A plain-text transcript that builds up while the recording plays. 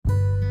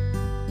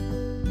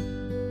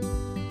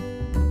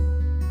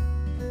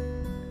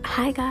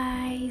Hi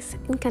guys,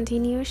 in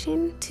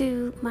continuation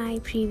to my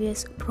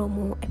previous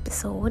promo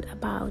episode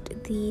about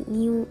the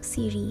new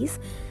series,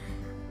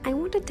 I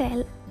want to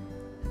tell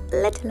a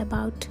little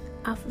about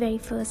our very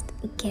first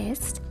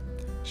guest.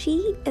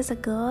 She is a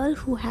girl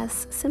who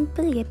has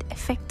simple yet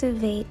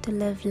effective way to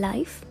live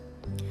life,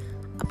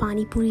 a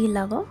pani puri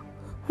lover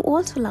who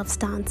also loves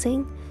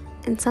dancing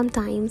and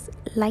sometimes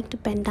like to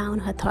pen down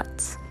her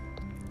thoughts.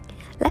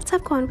 Let's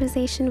have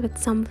conversation with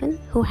someone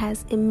who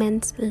has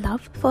immense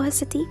love for her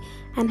city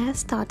and has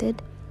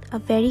started a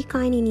very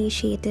kind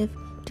initiative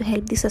to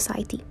help the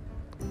society.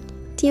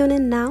 Tune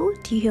in now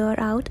to hear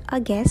out our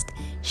guest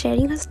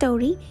sharing her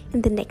story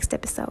in the next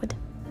episode.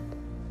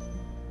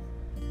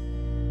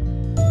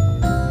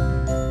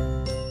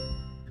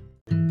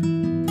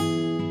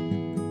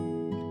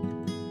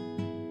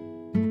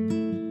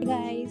 Hey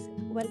guys,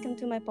 welcome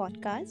to my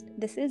podcast.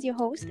 This is your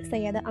host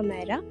Sayyada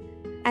Amira.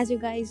 As you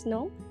guys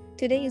know,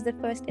 today is the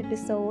first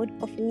episode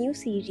of a new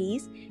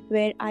series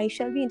where I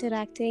shall be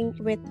interacting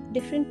with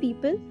different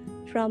people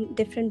from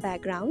different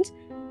backgrounds.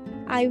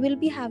 I will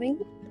be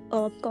having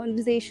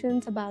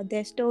conversations about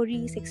their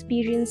stories,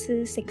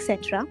 experiences,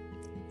 etc.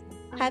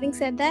 Having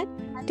said that,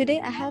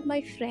 today I have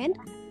my friend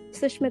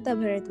Sushmita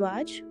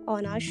Bharadwaj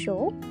on our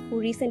show,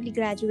 who recently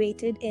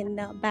graduated in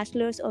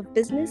Bachelor's of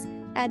Business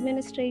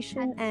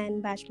Administration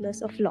and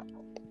Bachelor's of Law.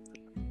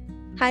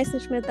 Hi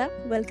Sushmita,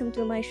 welcome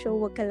to my show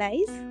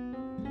Vocalize.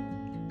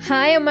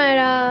 Hi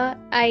Amara,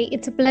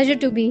 it's a pleasure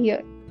to be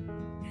here.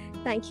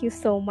 Thank you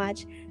so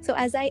much. So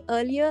as I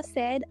earlier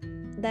said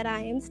that I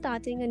am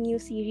starting a new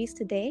series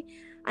today,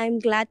 I'm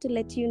glad to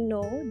let you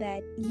know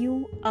that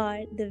you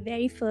are the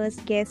very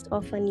first guest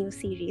of a new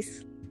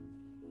series.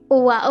 Oh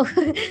wow,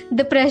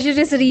 the pressure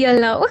is real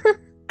now.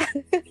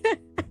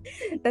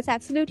 That's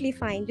absolutely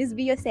fine. Just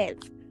be yourself.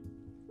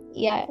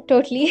 Yeah,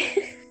 totally.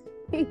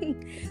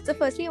 So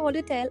firstly, I want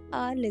to tell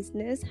our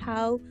listeners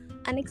how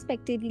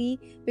unexpectedly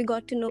we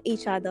got to know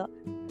each other.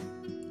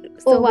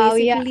 So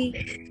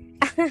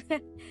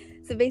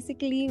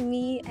basically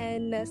me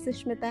and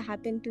Sushmita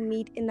happened to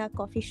meet in a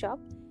coffee shop.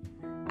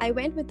 I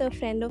went with a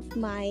friend of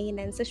mine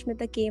and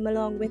Sushmita came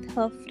along with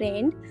her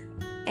friend,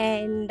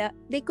 and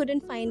they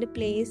couldn't find a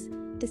place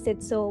to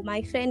sit, so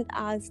my friend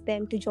asked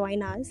them to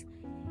join us.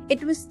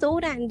 It was so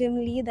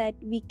randomly that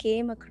we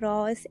came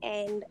across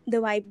and the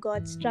vibe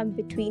got struck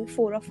between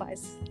four of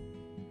us.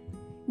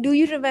 Do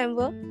you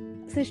remember,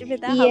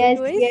 Sushmita, how it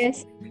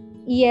was?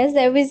 Yes,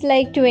 that was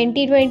like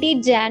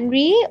 2020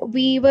 January.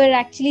 We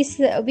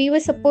were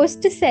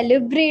supposed to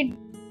celebrate,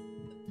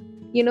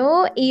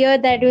 year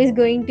that was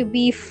going to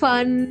be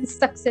fun,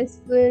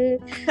 successful.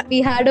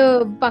 We had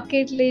a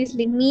bucket list.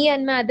 Like me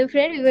and my other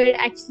friend, we were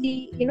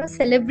actually,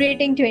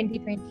 celebrating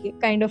 2020.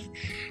 Kind of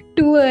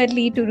too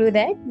early to do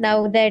that.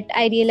 Now that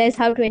I realize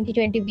how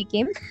 2020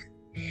 became.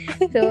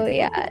 So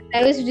yeah,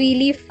 that was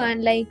really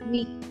fun.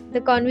 The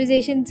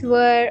conversations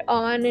were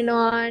on and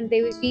on.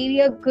 There was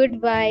really a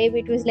good vibe.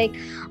 It was like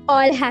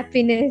all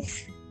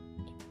happiness.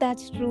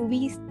 That's true.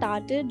 We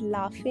started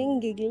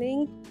laughing,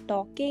 giggling,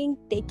 talking,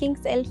 taking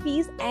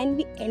selfies, and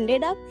we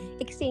ended up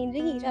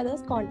exchanging each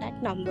other's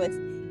contact numbers.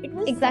 It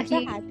was such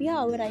a happy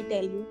hour, I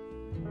tell you.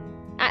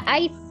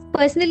 I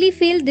personally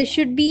feel this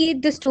should be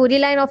the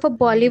storyline of a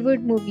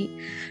Bollywood movie,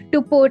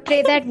 to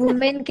portray that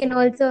women can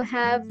also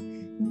have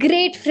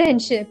great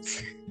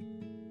friendships.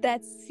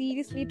 That's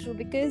seriously true,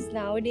 because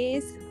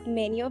nowadays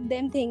many of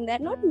them think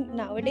that, not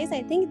nowadays,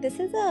 I think this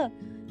is a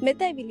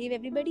myth. I believe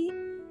everybody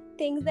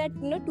thinks that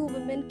two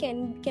women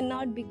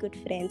cannot be good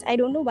friends. I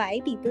don't know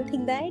why people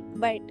think that,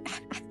 but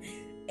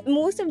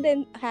most of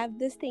them have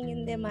this thing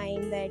in their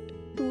mind that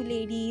two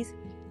ladies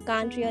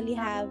can't really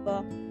have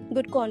a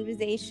good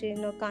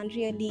conversation or can't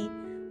really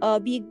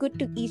be good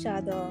to each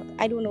other.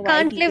 I don't know why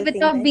can't live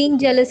without being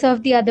jealous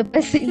of the other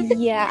person.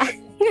 Yeah.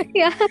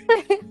 Yeah.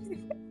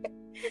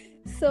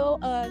 So,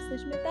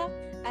 Sushmita,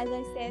 as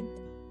I said,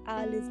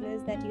 our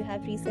listeners, that you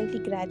have recently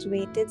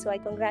graduated. So, I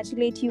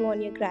congratulate you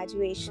on your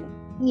graduation.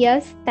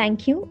 Yes,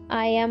 thank you.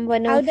 I am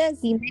one of the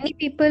many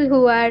people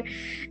who are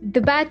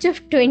the batch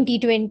of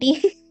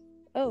 2020.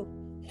 Oh,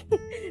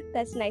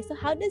 that's nice. So,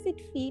 how does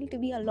it feel to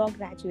be a law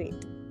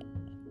graduate?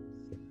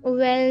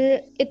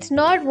 Well, it's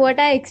not what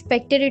I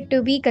expected it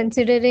to be,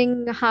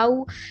 considering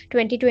how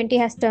 2020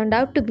 has turned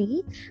out to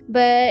be.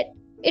 But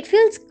it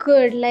feels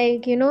good.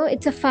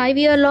 It's a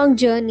 5-year long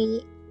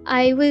journey.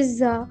 I was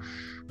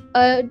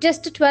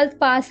just a 12th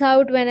pass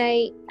out when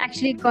I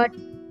actually got...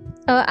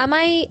 am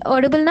I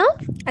audible now?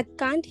 I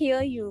can't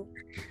hear you.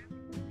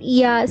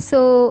 Yeah,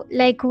 so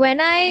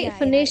when I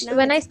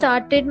when I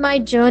started my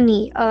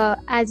journey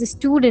as a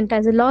student,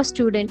 as a law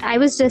student, I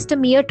was just a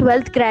mere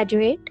 12th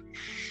graduate.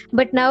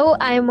 But now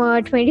I'm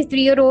a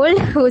 23-year-old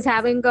who's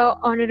having an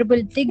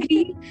honorable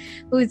degree,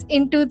 who's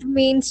into the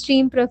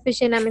mainstream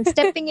profession.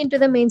 Stepping into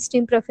the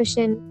mainstream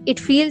profession.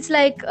 It feels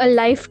like a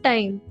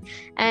lifetime.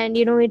 And,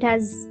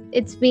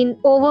 it's been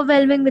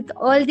overwhelming with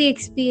all the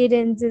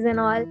experiences and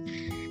all.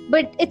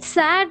 But it's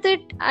sad that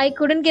I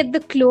couldn't get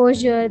the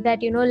closure that,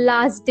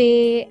 last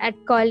day at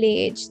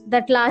college,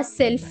 that last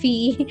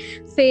selfie,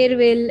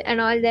 farewell and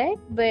all that.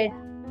 But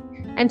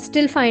I'm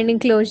still finding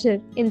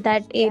closure in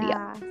that area.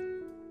 Yeah,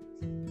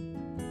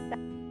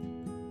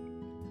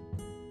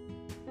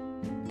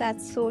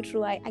 that's so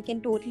true. I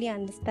can totally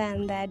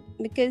understand that,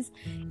 because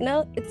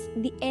it's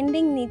the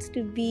ending needs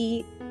to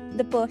be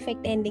the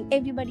perfect ending.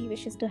 Everybody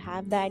wishes to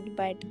have that,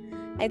 but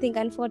I think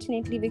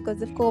unfortunately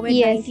because of Yes,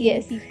 COVID-19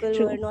 yes, people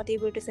true. were not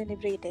able to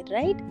celebrate it,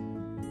 right?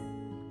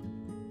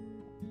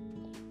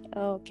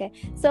 Okay.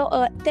 So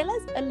tell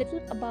us a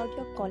little about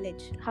your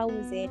college. How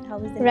was it? How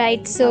was the Right,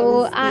 life? How so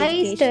was the I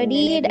education and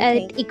studied at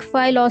everything?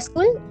 ICFI Law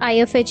School,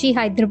 IFHE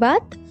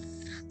Hyderabad.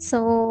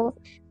 So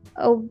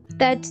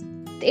that's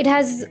it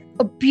has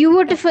a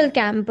beautiful Okay.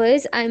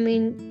 campus. I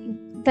mean,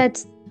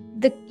 that's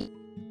the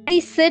I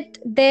sit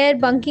there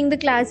bunking the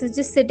classes,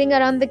 just sitting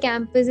around the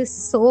campus is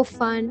so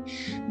fun.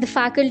 The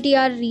faculty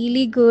are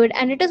really good,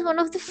 and it is one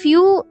of the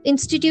few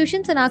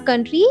institutions in our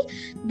country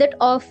that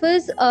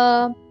offers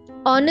a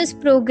honors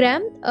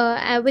program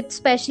with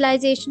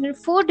specialization in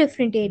 4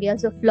 different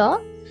areas of law.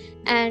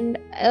 And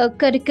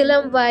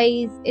curriculum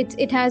wise,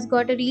 it has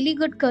got a really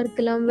good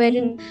curriculum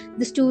wherein Mm-hmm.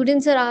 the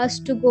students are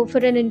asked to go for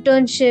an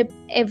internship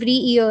every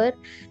year,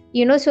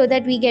 so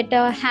that we get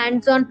a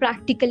hands-on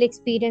practical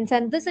experience,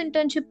 and this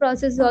internship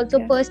process is also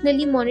Okay.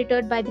 personally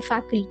monitored by the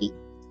faculty.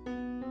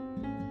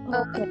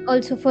 Okay.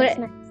 Also for That's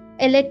nice.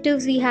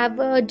 electives, we have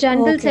a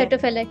general set Okay.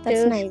 of That's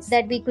electives nice.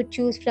 that we could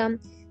choose from.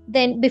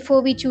 Then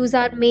before we choose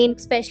our main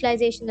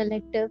specialization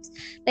electives,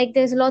 like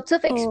there's lots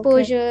of Okay.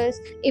 exposures.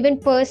 Even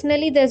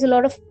personally, there's a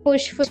lot of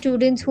push for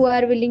students who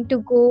are willing to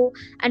go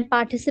and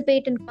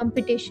participate in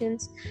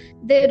competitions.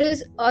 There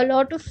is a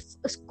lot of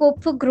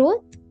scope for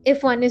growth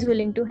if one is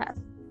willing to have.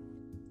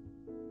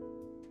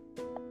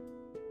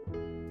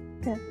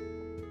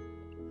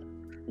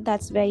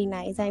 That's very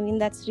nice. I mean,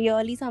 that's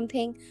really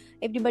something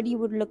everybody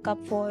would look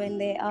up for when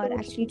they are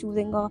actually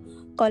Totally. choosing a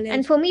And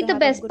college, for me, to the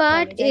have a best good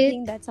part college. I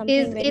think that's something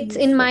is very it's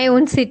in useful. my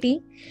own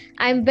city.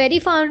 I'm very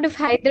fond of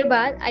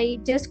Hyderabad. I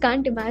just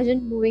can't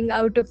imagine moving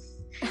out of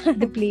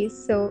the place.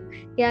 So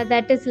yeah,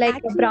 that is like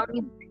a Actually,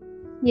 brownie.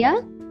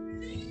 Yeah.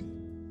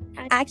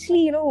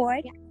 actually, you know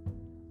what?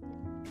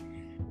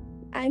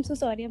 I'm so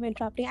sorry I'm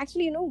interrupting.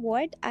 Actually, you know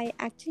what? I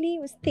actually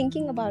was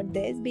thinking about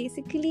this.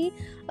 Basically,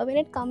 when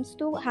it comes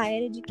to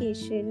higher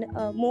education,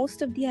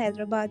 most of the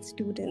Hyderabad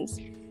students,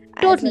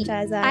 as much Totally.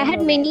 as I I am had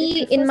aware, they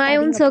many prefer in my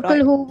own studying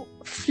circle abroad.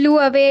 who flew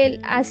away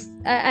as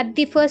at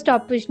the first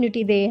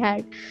opportunity they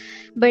had.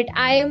 But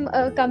I'm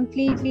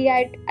completely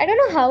I don't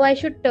know how I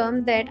should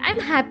term that. I'm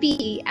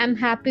happy. I'm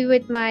happy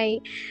with my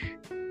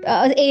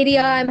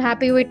area. I'm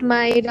happy with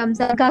my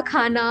Ramzan ka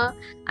khana.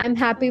 I'm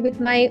happy with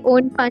my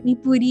own pani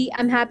puri.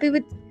 I'm happy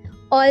with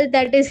all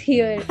that is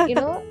here. I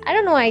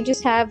don't know. I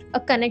just have a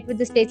connect with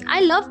the states.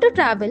 I love to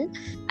travel.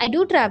 I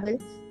do travel,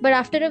 but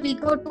after a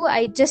week or two,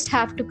 I just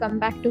have to come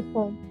back to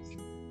home.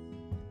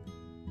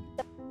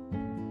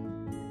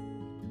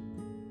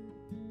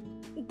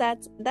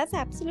 That's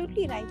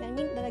absolutely right. I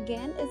mean, that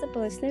again is a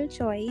personal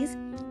choice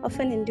of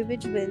an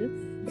individual.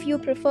 If you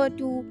prefer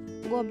to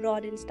go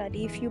abroad and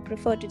study, if you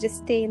prefer to just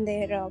stay in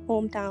their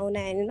hometown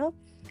and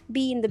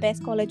be in the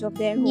best college of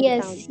their hometown,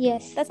 Yes,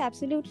 yes, that's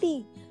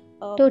absolutely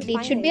totally. It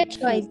fine, should I be a would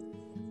feel. choice.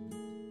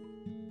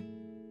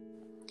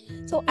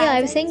 So Yeah, I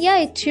as was I saying, yeah,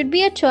 was, it should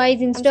be a choice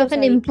I'm instead so of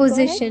an sorry. Go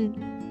ahead.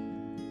 imposition.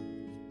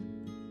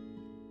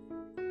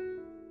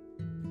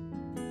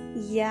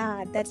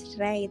 Yeah, that's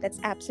right. That's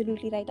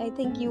absolutely right. I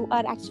think you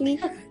are actually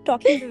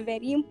talking the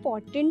very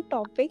important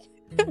topic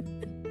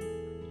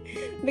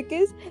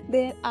because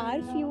there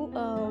are few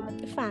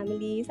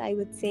families, I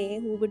would say,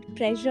 who would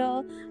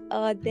pressure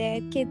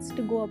their kids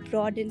to go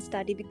abroad and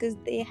study because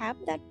they have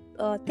that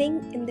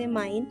thing in their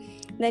mind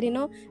that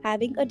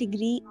having a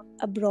degree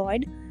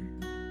abroad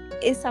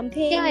is Yeah,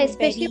 something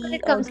especially when very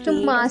it comes to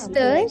great or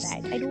something like masters.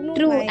 that. I don't know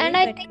True. why, And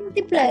I but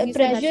think the as you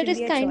said, that pressure should is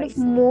be a kind of choice.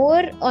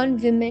 more on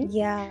women.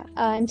 Yeah.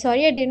 I'm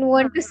sorry, I didn't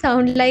want to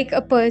sound like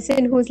a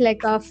person who's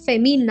like a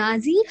femi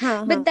Nazi, Huh,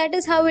 huh. but that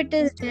is how it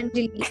is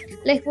generally.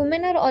 Like,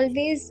 women are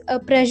always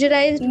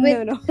pressurized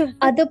with No, no.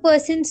 other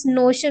person's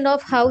notion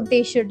of how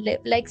they should live.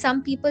 Like,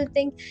 some people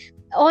think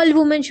all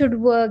women should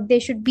work, they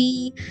should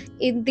be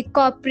in the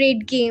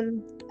corporate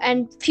game,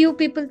 and few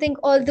people think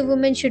all the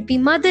women should be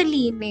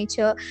motherly in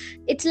nature.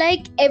 It's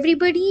like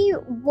everybody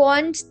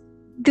wants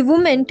the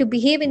woman to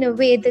behave in a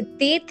way that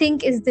they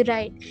think is the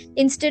right.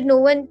 Instead, no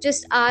one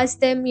just asks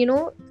them,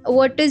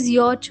 what is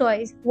your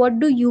choice, what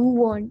do you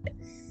want.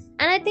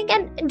 And I think,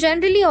 and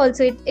generally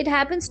also, it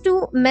happens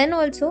to men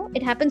also,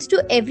 it happens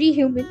to every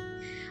human.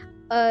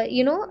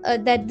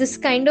 That this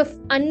kind of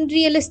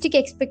unrealistic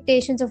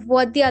expectations of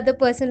what the other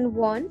person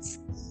wants,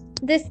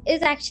 this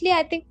is actually,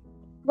 I think,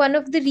 one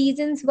of the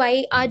reasons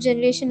why our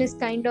generation is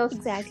kind of,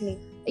 Exactly.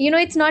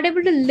 it's not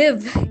able to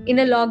live in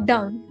a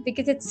lockdown,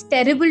 because it's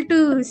terrible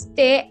to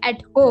stay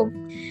at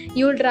home.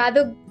 You would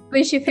rather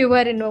wish if you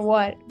were in a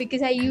war,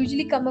 because I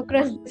usually come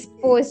across this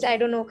post. I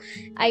don't know.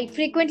 I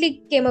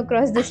frequently came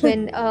across this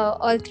when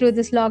all through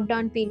this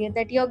lockdown period,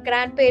 that your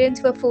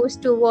grandparents were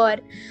forced to war,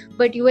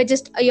 but you're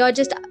just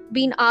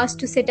being asked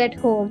to sit at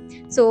home.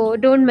 So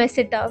don't mess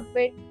it up.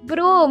 But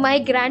bro, my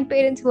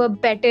grandparents were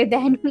better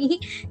than me.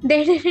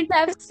 They didn't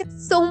have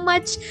so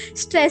much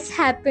stress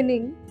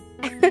happening.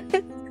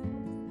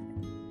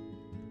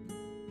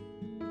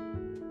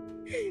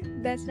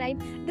 That's right.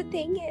 The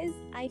thing is,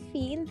 I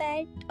feel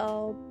that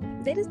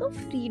there is no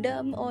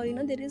freedom, or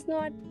there is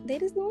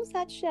no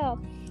such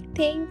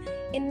thing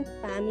in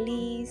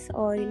families,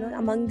 or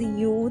among the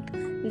youth,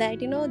 that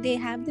they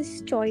have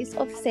this choice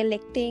of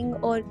selecting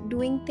or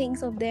doing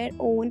things of their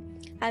own,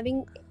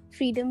 having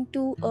freedom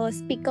to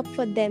speak up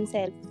for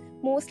themselves.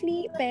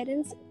 Mostly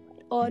parents,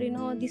 or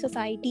the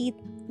society,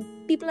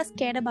 people are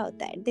scared about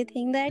that. They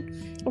think that,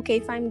 okay,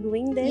 if I'm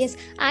doing this, Yes,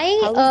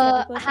 how is the other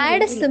I person had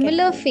going a to look at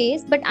similar me?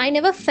 phase, but I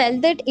never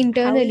felt that How is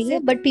internally.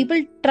 it? But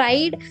people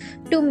tried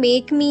to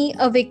make me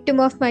a victim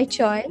of my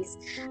choice.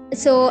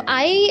 So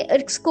I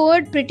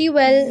scored pretty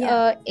well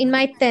Yeah. in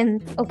my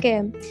 10th.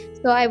 Okay.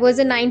 So I was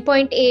a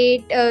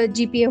 9.8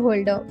 GPA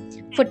holder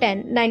for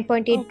 10,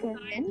 9.8 for Okay.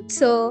 10.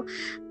 So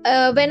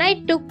when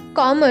I took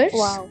commerce,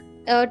 Wow.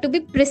 to be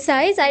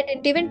precise, I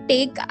didn't even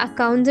take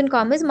accounts and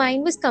commerce.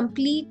 Mine was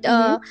complete.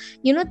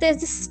 There's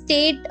this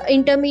state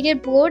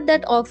intermediate board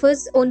that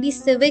offers only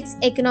civics,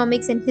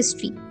 economics, and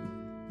history.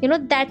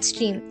 That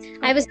stream.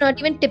 I was Okay. not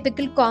even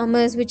typical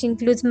commerce, which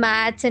includes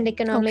maths and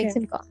economics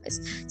Okay. and commerce.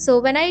 So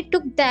when I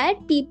took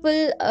that,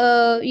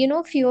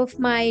 people, few of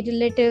my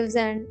relatives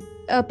and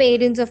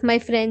parents of my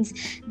friends,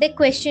 they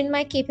questioned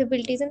my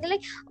capabilities, and they're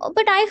like, oh,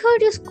 but I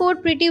heard you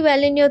scored pretty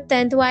well in your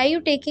 10th. Why are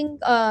you taking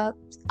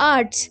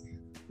arts?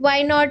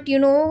 Why not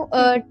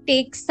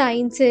take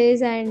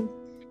sciences and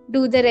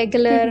do the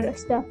regular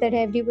stuff that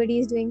everybody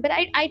is doing? But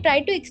I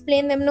try to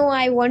explain them, no,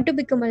 I want to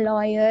become a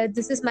lawyer,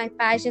 this is my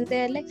passion.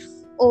 They're like,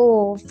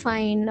 oh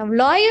fine, a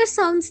lawyer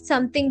sounds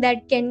something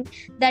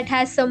that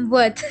has some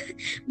worth.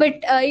 But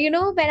when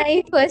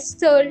I first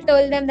told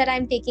them that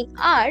I'm taking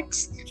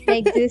arts,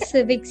 like this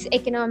civics,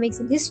 economics,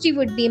 and history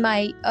would be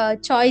my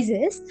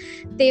choices,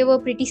 they were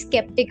pretty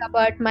skeptic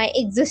about my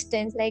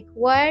existence. Like,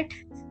 what?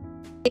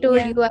 I told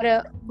Yeah. you are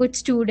a good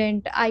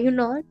student. Are you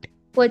not?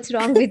 What's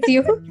wrong with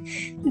you?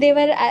 They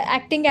were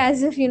acting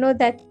as if,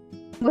 that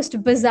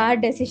most bizarre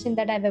decision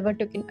that I've ever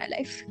took in my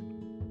life.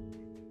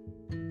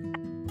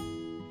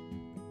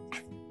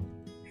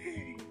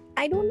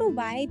 I don't know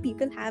why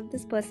people have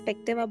this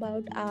perspective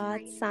about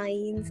art,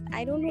 science.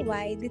 I don't know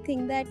why they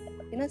think that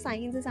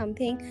science is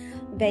something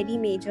very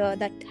major,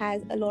 that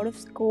has a lot of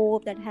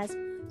scope, that has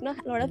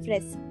a lot of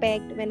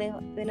respect when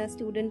a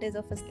student is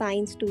of a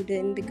science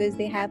student, because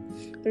they have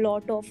a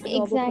lot of job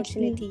Exactly.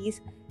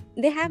 opportunities.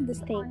 They have this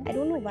thing. I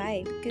don't know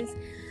why, because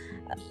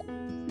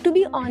to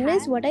be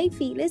honest, what I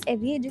feel is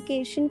every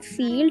education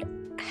field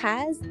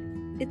has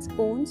its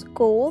own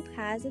scope,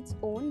 has its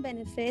own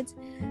benefits.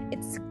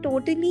 It's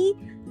totally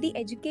the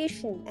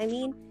education. I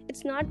mean,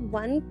 it's not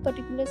one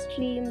particular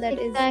stream that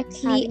is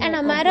Exactly. having And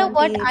an no matter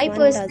what advantage, I one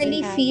doesn't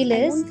personally have. feel I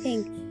is, don't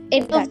think. end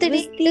If of that the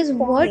was day, the is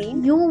what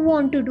point. you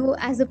want to do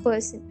as a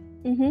person.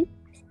 Mm-hmm.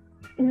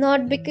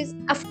 Not because,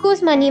 of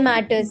course, money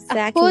matters. Of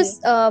Exactly. course,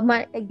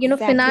 Exactly.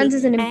 finance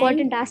is an And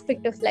important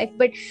aspect of life.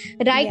 But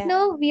right yeah,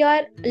 now, we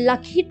are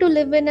lucky to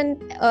live in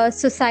a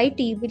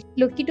society. We're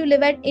lucky to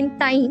live in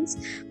times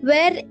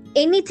where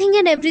anything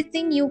and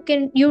everything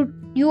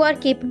you are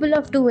capable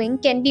of doing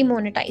can be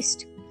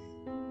monetized.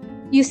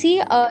 You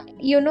see,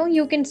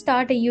 you can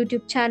start a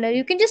YouTube channel.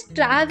 You can just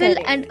travel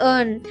correct. and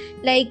earn.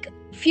 Like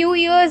few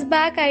years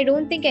back, I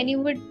don't think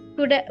anyone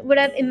would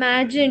have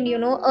imagined,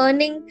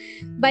 earning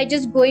by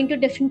just going to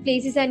different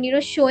places and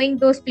showing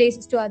those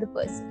places to other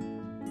person.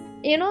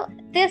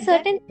 There are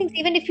certain things.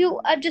 Even if you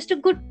are just a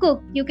good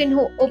cook, you can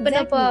open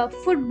up Exactly. a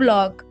food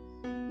blog.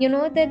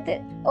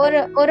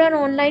 Or an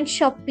online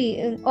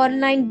shopping,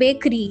 online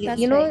bakery.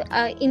 That's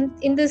right.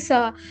 In this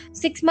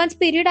 6 months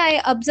period,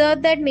 I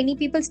observed that many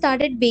people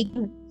started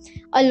baking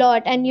a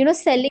lot and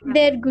selling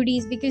their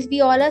goodies, because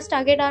we all are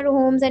stuck at our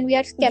homes and we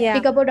are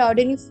skeptic Yeah. about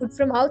ordering food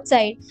from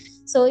outside.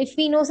 So if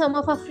we know some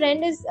of our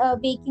friend is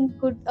baking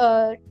good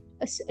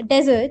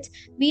desserts,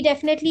 we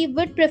definitely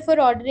would prefer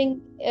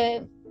ordering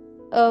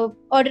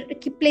order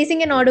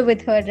placing an order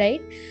with her,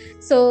 right?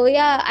 So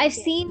yeah, I've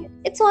seen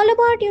it's all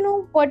about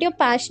what you're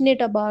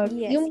passionate about.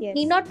 Yes, You yes.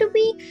 need not to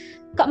be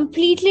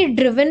completely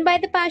driven by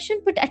the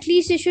passion, but at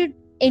least you should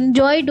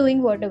enjoy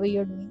doing whatever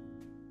you're doing.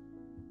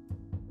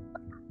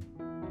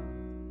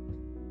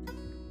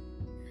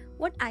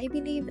 What I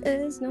believe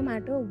is, no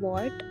matter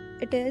what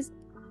it is,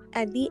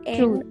 at the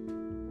True.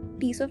 end,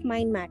 peace of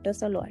mind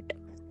matters a lot.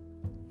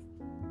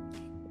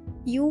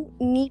 You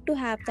need to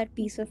have that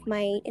peace of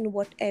mind in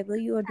whatever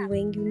you are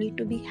doing. You need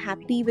to be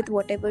happy with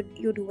whatever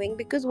you're doing,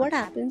 because what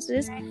happens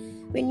is,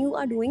 when you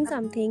are doing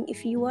something,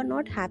 if you are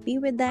not happy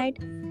with that,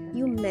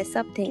 you mess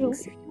up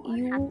things.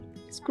 You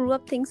screw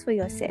up things for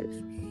yourself.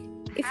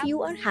 If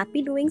you are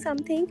happy doing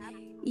something,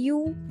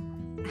 you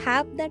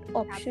have that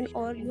option,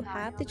 or you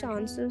have the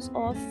chances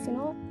of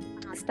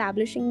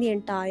establishing the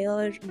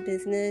entire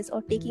business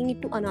or taking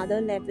it to another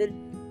level,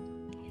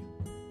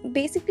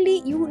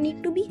 basically you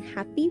need to be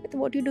happy with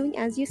what you're doing,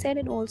 as you said.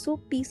 And also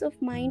peace of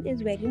mind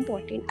is very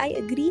important. I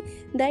agree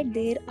that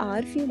there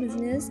are few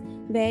business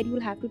where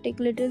you'll have to take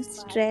little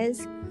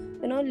stress,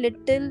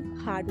 little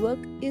hard work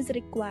is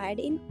required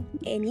in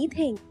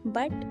anything,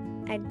 but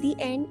at the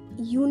end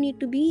you need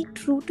to be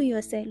true to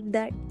yourself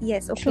that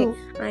yes, okay, True.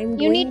 I'm You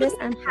doing need to this,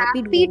 be I'm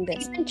happy happy doing to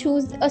this. even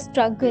choose a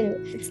struggle.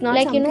 It's not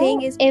Like,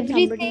 something is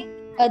everything.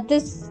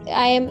 This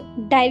I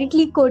am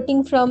directly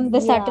quoting from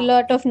The Subtle Yeah.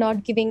 Art of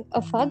Not Giving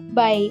a Fuck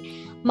by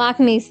Mark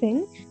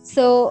Mason.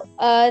 So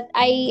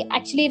I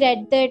actually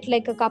read that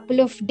like a couple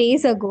of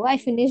days ago. I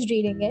finished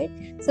reading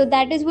it. So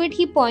that is what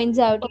he points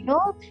out.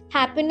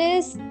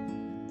 Happiness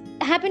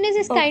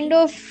is kind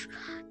of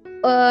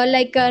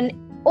like an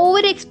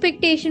over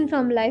expectation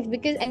from life,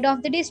 because end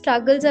of the day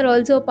struggles are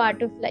also a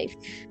part of life,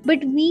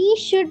 but we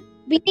should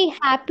be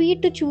happy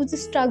to choose a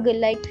struggle.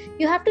 Like,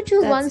 you have to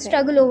choose That's one right.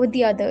 struggle over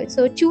the other.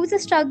 So choose a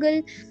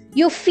struggle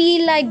you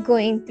feel like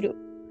going through.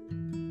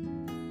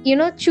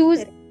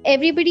 Choose. Correct.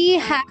 Everybody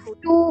have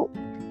to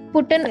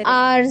put in Correct.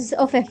 hours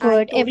of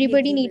effort. totally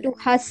Everybody agree need with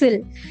to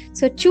hustle.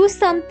 So choose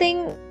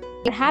something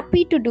you're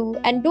happy to do,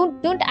 and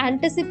don't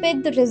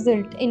anticipate the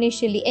result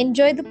initially.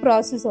 Enjoy the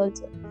process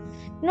also.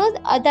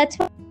 That's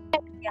what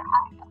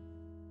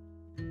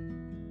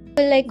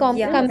people like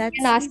Yeah, coming that's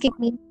and asking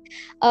me.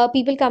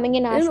 People coming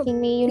and no, no,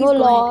 asking me, please go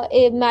law, ahead.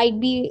 it might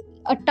be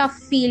a tough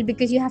field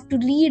because you have to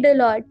read a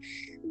lot.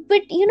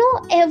 But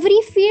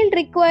every field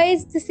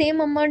requires the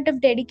same amount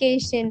of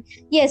dedication.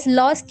 Yes,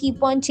 laws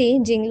keep on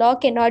changing. Law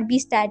cannot be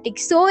static.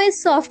 So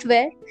is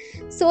software.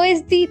 So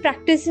is the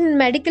practice in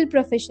medical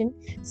profession.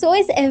 So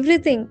is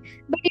everything.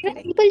 But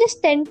Correct. people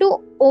just tend to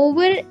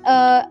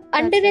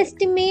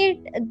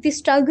underestimate the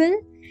struggle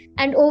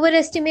and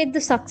overestimate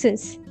the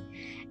success.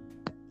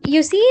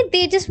 You see,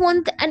 they just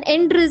want an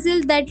end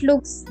result that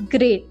looks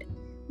great.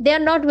 They are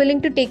not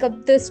willing to take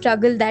up the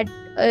struggle that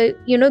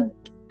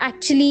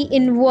actually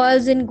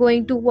involves in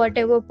going to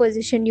whatever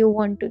position you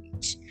want to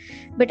reach.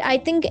 But I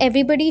think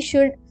everybody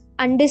should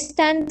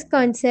understand this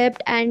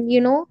concept and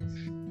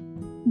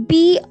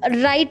be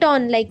right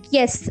on, like,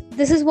 yes,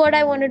 this is what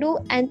I want to do,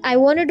 and I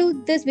want to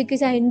do this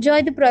because I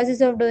enjoy the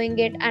process of doing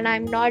it, and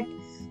I'm not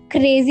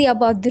crazy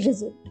about the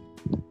result.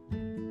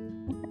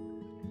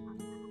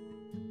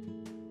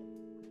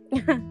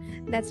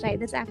 That's right.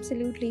 That's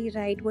absolutely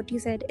right. What you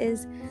said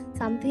is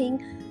something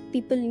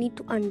people need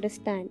to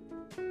understand,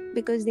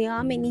 because there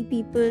are many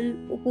people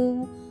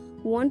who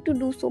want to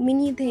do so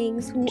many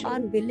things, who True. are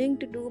willing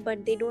to do,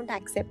 but they don't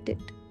accept it.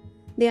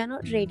 They are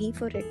not ready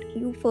for it.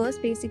 You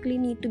first basically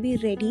need to be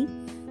ready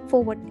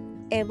for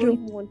whatever True.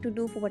 you want to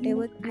do, for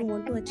whatever you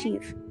want to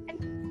achieve.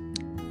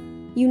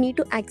 You need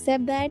to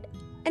accept that.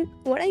 And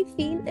what I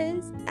feel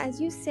is, as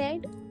you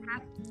said,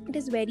 it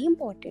is very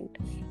important.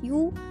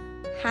 You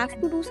have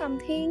to do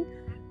something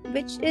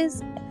which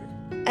is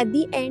at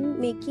the end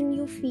making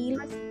you feel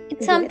It's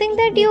good, something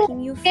that you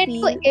making you get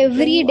feel for when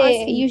every you are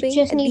day. You sleeping,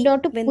 just need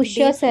not to when push the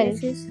day yourself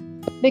finishes.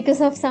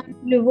 because of some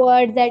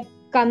reward that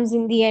comes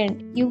in the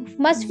end. You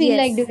must feel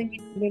like Yes. doing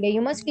it every day.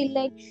 You must feel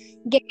like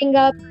getting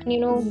up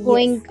and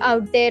going Yes,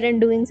 out there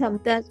and doing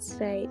something. that's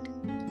right.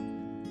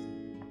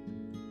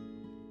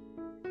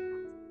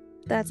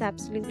 That's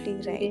absolutely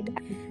right.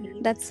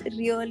 That's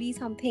really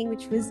something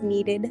which was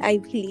needed, I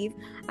believe.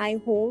 I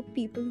hope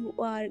people who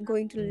are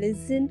going to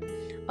listen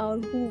or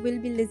who will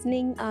be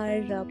listening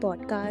our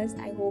podcast,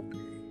 I hope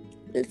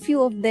a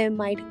few of them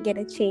might get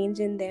a change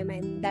in them,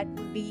 and that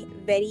would be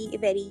very,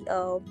 very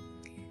a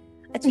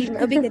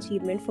big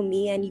achievement for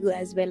me and you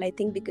as well, I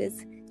think,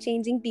 because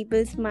changing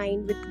people's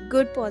mind with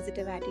good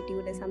positive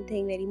attitude is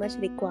something very much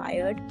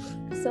required.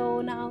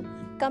 So now,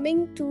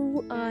 coming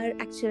to our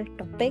actual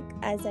topic,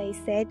 as I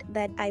said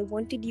that I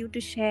wanted you to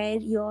share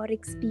your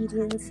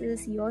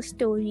experiences, your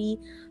story,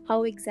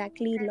 how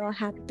exactly law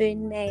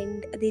happened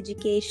and the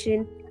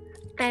education.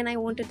 And I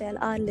want to tell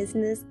our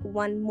listeners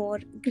one more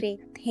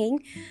great thing.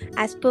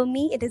 As per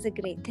me, it is a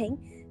great thing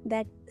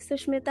that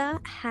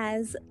Sushmita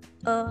has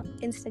a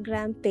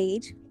Instagram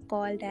page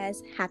called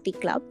as Happy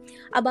Club,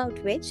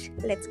 about which,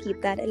 let's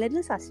keep that a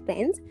little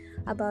suspense,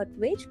 about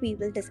which we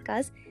will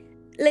discuss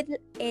little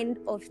end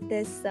of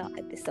this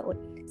episode.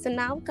 So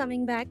now,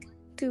 coming back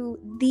to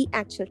the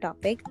actual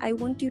topic, I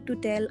want you to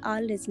tell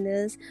our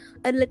listeners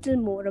a little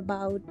more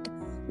about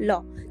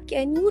law.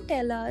 Can you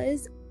tell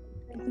us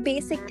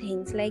basic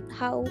things like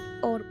how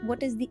or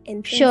what is the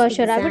entrance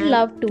Sure, I would exam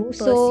love to. to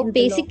So pursue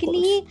the law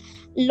basically,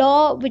 course?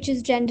 law, which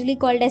is generally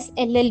called as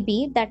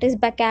LLB, that is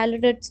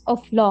Baccalaureate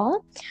of Law,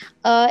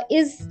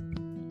 is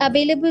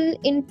available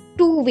in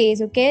two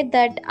ways. Okay,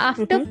 that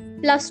after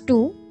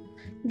 +2,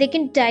 they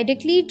can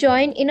directly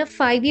join in a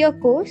 5-year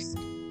course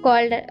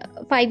called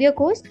 5-year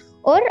course,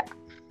 or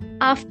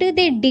after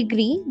their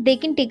degree, they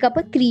can take up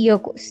a 3-year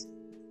course.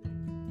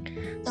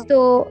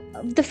 So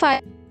the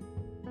 5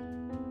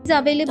 is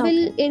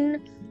available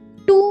in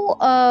two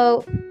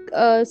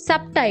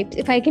subtypes,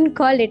 if I can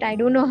call it. I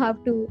don't know how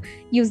to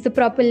use the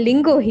proper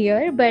lingo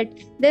here, but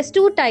there's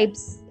 2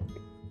 types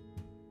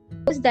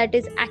that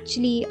is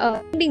actually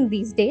trending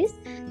these days.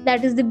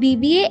 That is the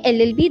BBA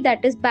LLB,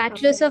 that is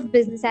Bachelor's of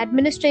Business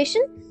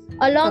Administration,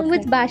 along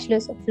with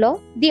Bachelor's of Law.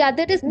 The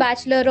other is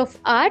Bachelor of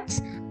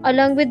Arts,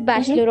 along with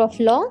Bachelor of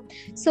Law.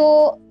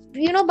 So,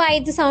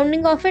 by the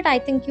sounding of it, I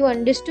think you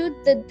understood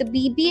that the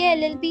BBA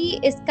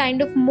LLB is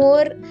kind of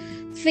more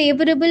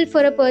favorable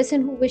for a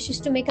person who wishes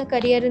to make a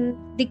career in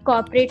the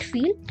corporate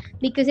field,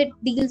 because it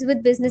deals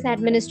with business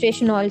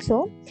administration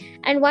also.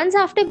 And once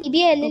after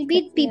BBA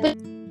LLB, people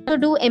to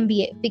do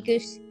MBA,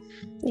 because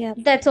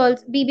that's all.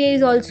 BBA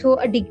is also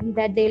a degree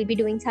that they'll be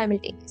doing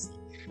simultaneously.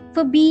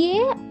 For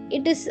BA,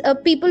 it is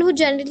people who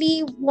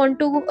generally want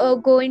to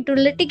go into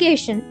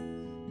litigation,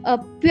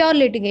 pure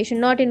litigation,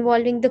 not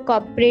involving the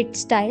corporate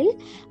style.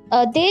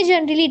 They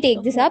generally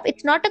take this up.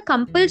 It's not a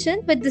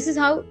compulsion, but this is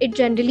how it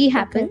generally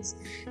happens.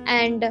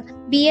 And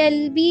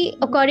BLB,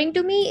 according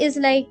to me, is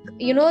like,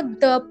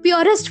 the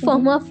purest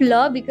form of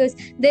law, because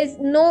there's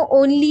no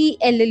only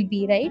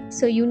LLB, right?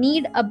 So you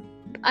need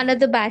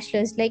another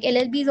bachelor's. Like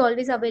LLB is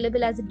always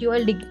available as a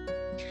dual degree.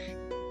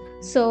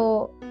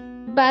 So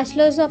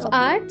Bachelor's of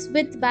Arts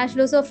with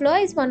Bachelor's of Law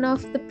is one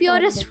of the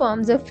purest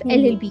forms of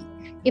LLB,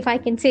 if I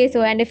can say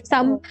so. And if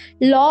some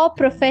law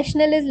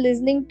professional is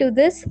listening to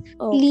this,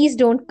 please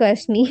don't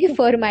curse me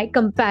for my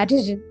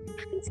comparison.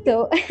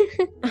 So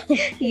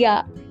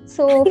yeah.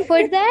 So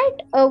for that,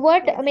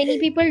 what many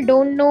people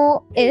don't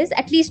know is,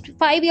 at least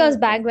 5 years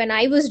back when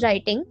I was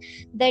writing,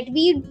 that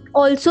we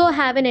also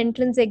have an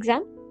entrance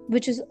exam,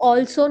 which is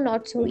also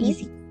not so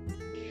easy.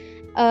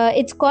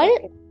 It's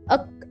called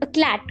a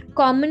CLAT,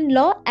 Common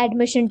Law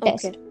Admission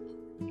Test.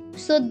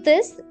 So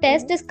this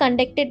test is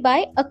conducted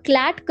by a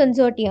CLAT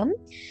consortium,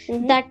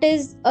 that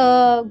is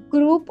a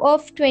group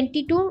of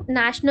 22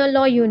 national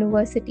law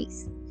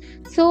universities.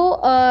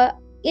 So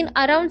in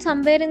around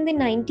somewhere in the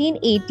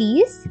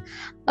 1980s,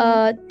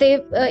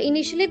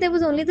 initially there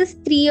was only this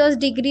 3 years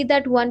degree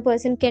that one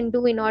person can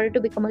do in order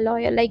to become a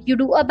lawyer. Like you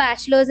do a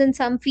bachelor's in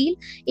some field,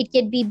 it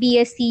can be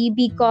BSc,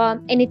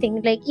 BCom,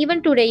 anything. Like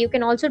even today you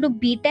can also do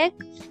BTech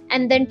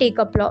and then take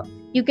up law.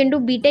 You can do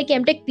BTech,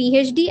 MTech,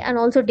 PhD and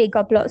also take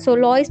up law. So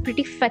law is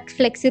pretty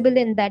flexible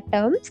in that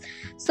terms.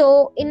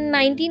 So in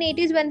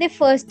 1980s, when they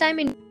first time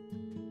in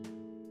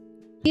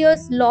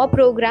years law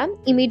program,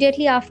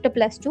 immediately after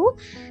 +2,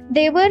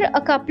 there were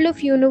a couple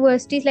of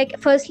universities. Like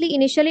firstly,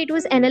 initially it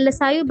was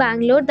NLSIU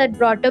Bangalore that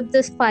brought up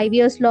this 5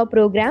 years law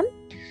program.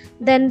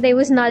 Then there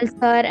was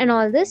Nalsar and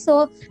all this.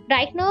 So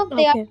right now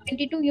there are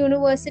 22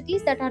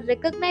 universities that are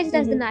recognized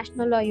as the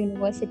national law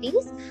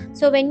universities.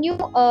 So when you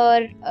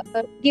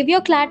give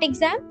your CLAT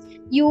exam,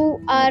 you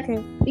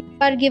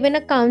are given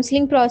a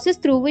counseling process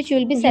through which you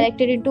will be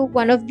selected into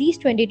one of these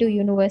 22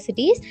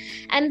 universities.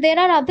 And there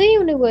are other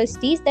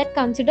universities that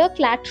consider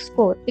CLAT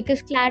score,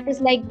 because CLAT is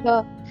like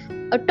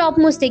a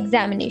topmost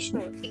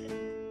examination.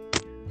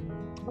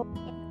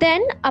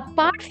 Then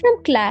apart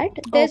from CLAT,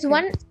 there's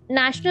one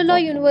national law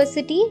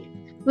university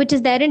which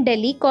is there in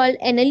Delhi called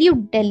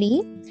NLU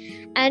Delhi,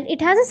 and it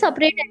has a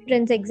separate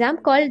entrance exam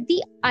called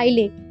the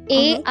ILET,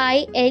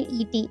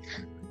 AILET,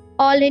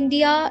 All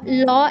India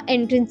Law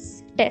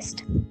Entrance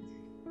Test.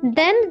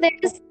 Then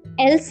there's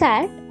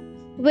LSAT,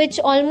 which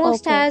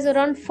almost has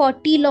around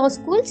 40 law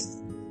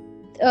schools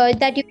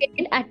that you can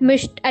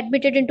get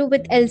admitted into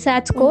with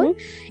LSAT score.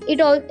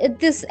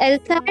 This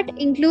LSAT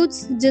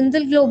includes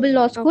Jindal Global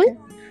Law School,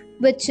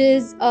 which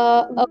is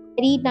a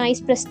very nice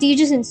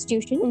prestigious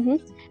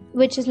institution,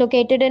 which is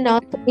located in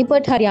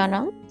Sonipat,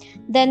 Haryana.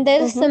 Then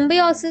there's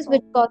Symbiosis,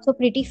 which is also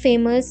pretty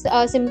famous.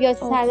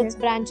 Symbiosis has its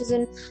branches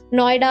in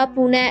Noida,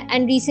 Pune,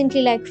 and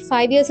recently, like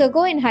 5 years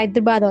ago, in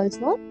Hyderabad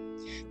also.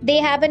 They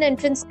have an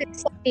entrance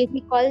test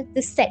called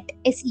the SET,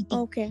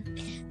 SET.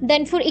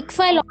 Then for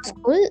ICFI Law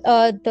School,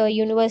 the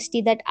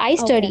university that I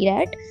studied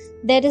at,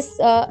 there is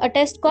a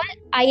test called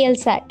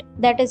ILSAT,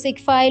 that is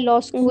ICFI Law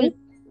School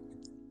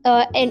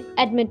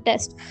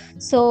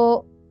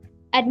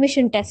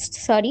admission test.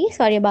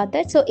 Sorry about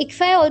that. So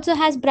ICFI also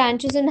has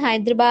branches in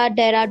Hyderabad,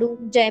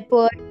 Dehradun,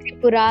 Jaipur,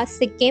 Tripura,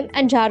 Sikkim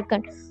and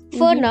Jharkhand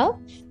for now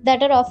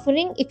that are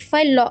offering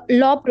ICFI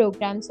law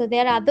program. So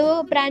there are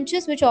other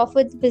branches which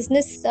offer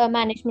business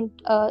management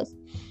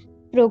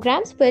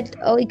programs, but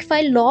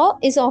ICFI law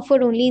is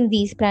offered only in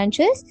these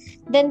branches.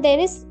 Then there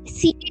is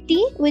CET,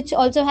 which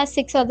also has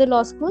 6 other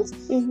law schools.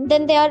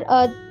 Then there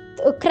are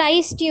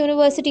Christ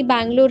University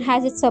Bangalore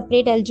has its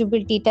separate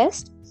eligibility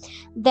test.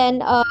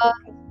 Then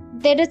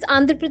there is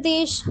Andhra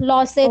Pradesh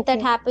Law Set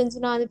that happens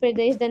in Andhra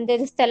Pradesh. Then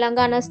there is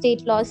Telangana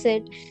State Law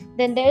Set.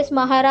 Then there is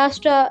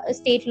Maharashtra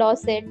State Law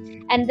Set.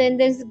 And then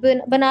there's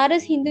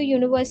Banaras Hindu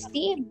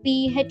University,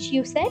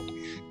 BHU Set.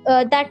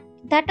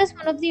 That is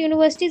one of the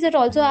universities that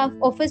also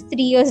offers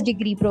 3 years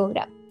degree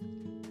program.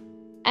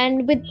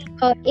 And with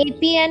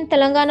AP and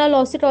Telangana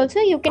Law Set also,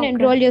 you can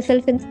enroll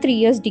yourself in 3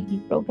 years degree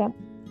program.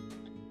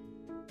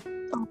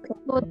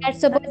 So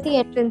that's about the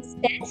entrance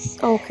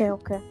test.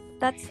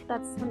 That's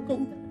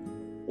something.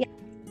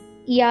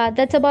 Yeah,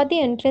 that's about the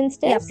entrance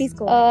Yeah, test. please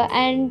go ahead.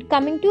 And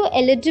coming to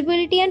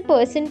eligibility and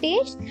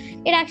percentage,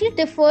 it actually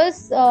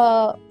differs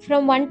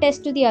from one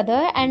test to the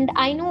other. And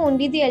I know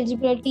only the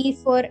eligibility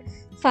for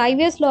 5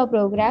 years law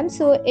program,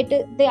 so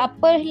the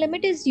upper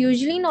limit is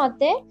usually not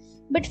there.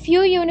 But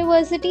few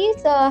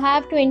universities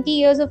have 20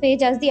 years of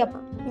age as the upper.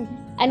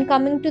 And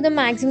coming to the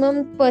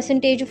maximum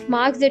percentage of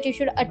marks that you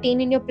should attain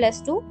in your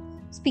plus two,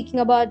 speaking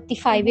about the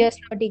 5 years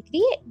law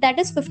degree, that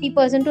is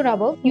 50% or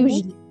above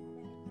usually.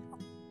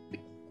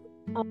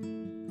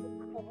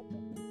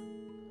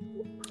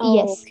 Oh,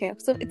 Yes. okay.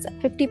 So it's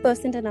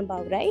 50% and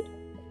above, right?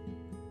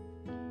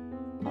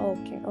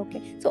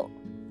 Okay. So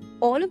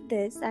all of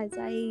this,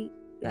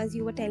 as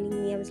you were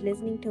telling me, I was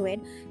listening to it.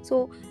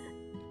 So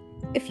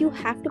if you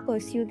have to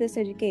pursue this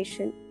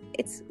education,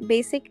 it's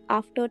basic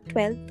after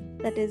 12th.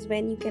 That is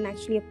when you can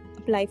actually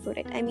apply for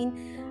it. I mean,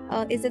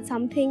 is it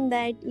something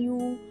that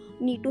you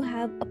need to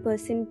have a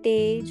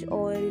percentage,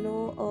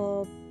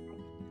 or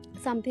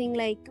something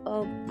like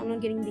I'm not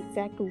getting the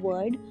exact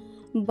word,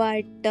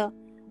 but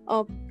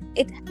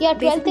it 12th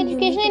basically you need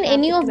education to in have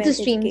any the of the 12th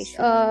streams.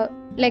 education.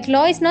 Like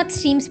law is not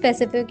stream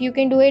specific. You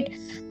can do it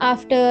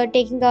after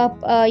taking up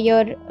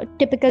your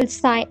typical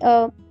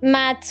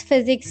maths,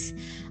 physics,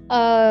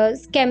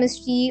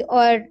 chemistry,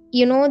 or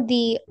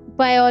the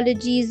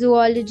biology,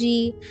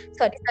 zoology,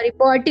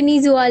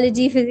 botany,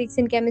 zoology, physics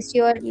and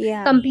chemistry, or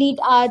Yeah. complete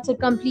arts or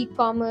complete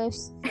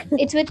commerce.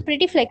 It's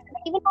pretty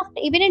flexible.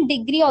 Even in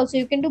degree also,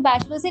 you can do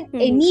bachelor's in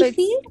any So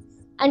field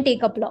and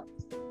take up law.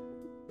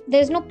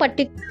 There's no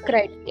particular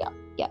criteria.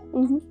 Yeah.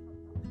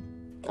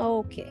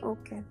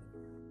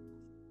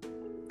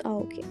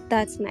 Okay,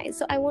 that's nice.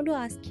 So I want to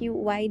ask you,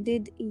 why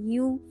did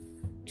you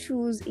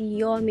choose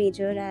your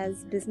major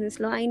as business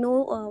law? I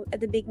know at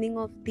the beginning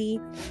of the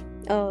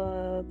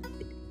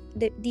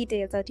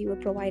details that you were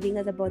providing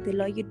us about the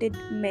law, you did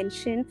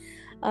mention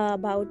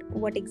about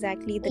what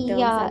exactly the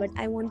terms are, but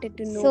I wanted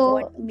to know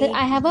what made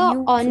I have you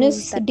a honors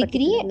choose that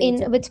degree particular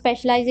major. with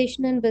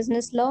specialization in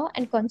business law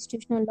and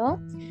constitutional law.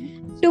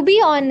 To be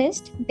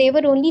honest, there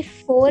were only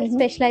 4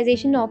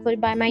 specialization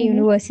offered by my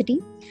university.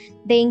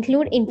 They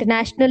include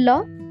international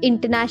law,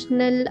 intellectual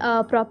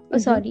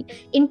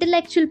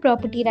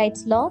property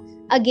rights law.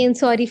 Again,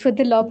 sorry for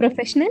the law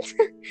professionals.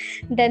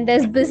 Then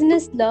there's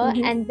business law,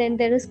 and then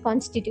there is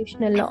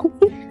constitutional law.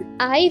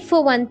 I,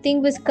 for one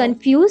thing, was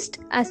confused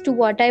as to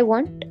what I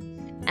want.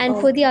 And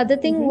for the other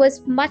thing,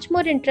 was much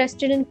more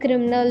interested in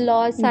criminal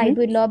law,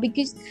 cyber law,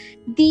 because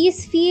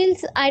these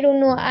fields, I don't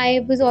know,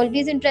 I was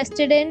always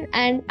interested in,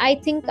 and I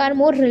think are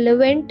more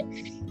relevant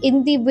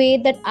in the way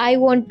that I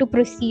want to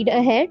proceed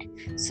ahead.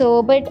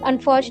 So, but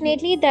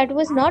unfortunately, that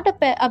was not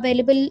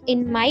available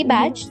in my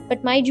batch,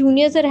 but my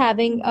juniors are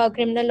having a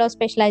criminal law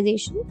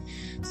specialization.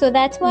 So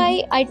that's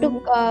why I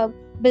took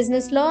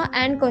business law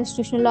and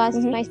constitutional law as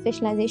my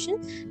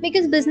specialization,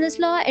 because business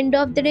law, end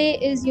of the day,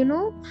 is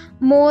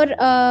more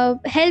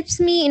helps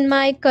me in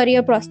my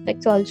career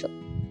prospects also,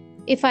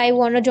 if I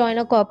want to join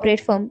a corporate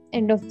firm,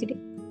 end of the day.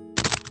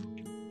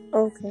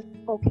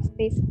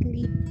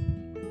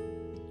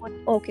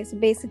 Okay, so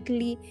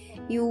basically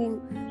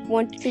you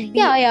want to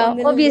be on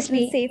the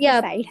obviously safer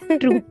side.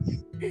 True.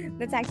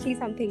 That's actually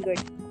something good.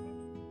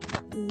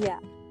 Yeah,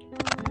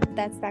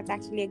 that's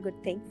actually a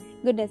good thing,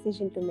 good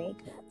decision to make.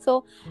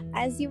 So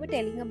as you were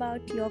telling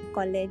about your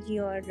college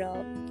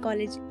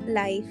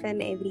life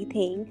and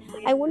everything,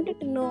 I wanted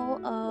to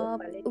know,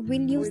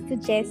 will you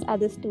suggest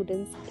other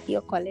students your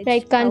college?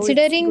 Right,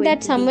 considering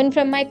that someone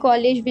from my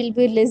college will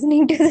be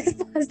listening to this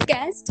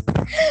podcast,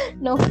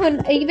 no,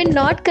 even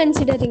not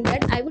considering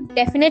that, I would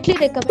definitely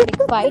recommend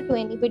ICFI to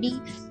anybody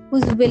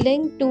who's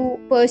willing to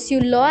pursue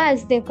law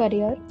as their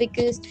career,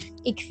 because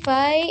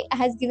ICFI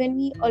has given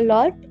me a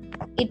lot.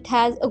 It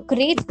has a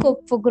great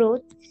scope for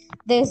growth.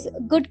 There's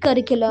good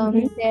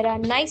curriculum, there are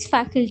nice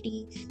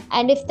faculty,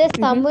 and if there's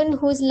someone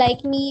who's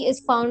like me,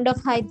 is fond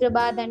of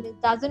Hyderabad and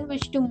doesn't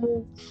wish to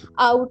move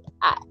out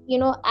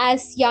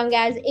as young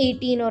as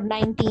 18 or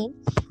 19,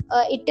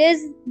 it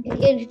is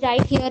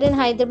right here in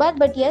Hyderabad,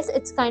 but yes,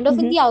 it's kind of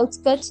in the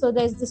outskirts, so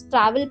there's this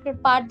travel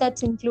part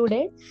that's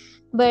included.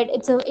 But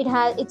it's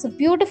a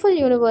beautiful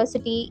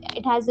university.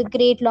 It has a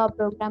great law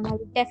program. I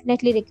would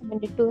definitely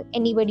recommend it to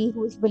anybody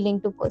who is willing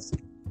to pursue.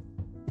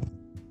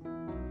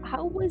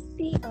 How was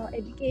the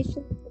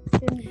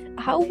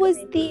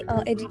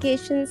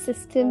education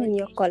system in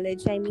your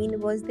college? I mean,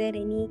 was there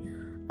any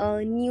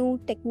new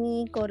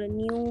technique or a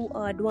new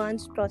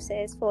advanced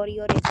process for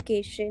your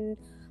education?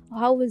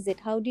 How was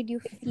it? How did you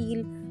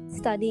feel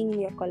studying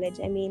in your college?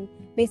 I mean,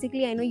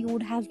 basically, I know you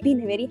would have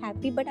been very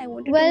happy, but I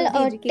wanted to know the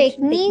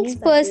education techniques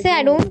per se.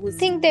 I don't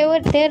think there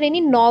are any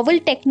novel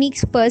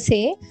techniques per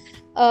se.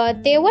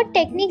 There were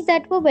techniques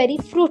that were very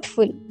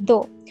fruitful,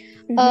 though.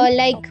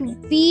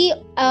 We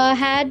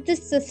had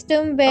this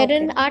system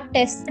wherein our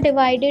tests are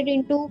divided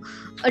into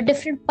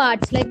different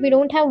parts. Like, we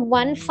don't have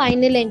one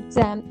final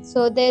exam.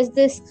 So there's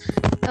this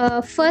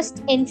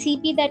first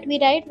NCP that we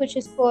write, which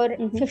is for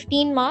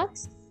 15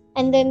 marks.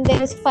 And then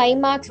there's 5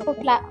 marks for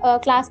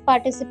class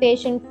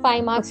participation,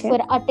 5 marks for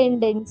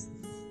attendance.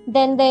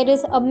 Then there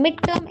is a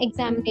midterm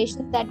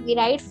examination that we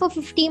write for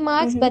 50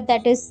 marks, but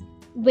that is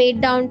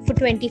weighed down for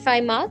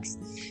 25 marks.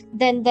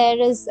 Then there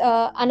is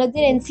another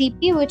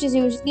NCP, which is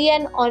usually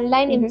an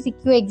online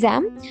MCQ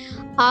exam.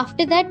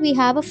 After that, we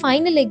have a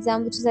final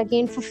exam, which is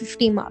again for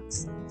 50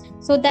 marks.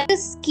 So that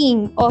is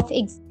scheme of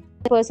exam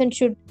the person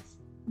should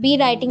be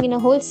writing in a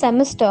whole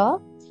semester.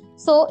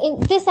 So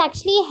this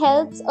actually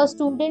helps a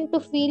student to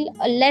feel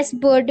less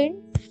burdened,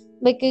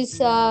 because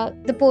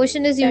the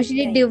portion is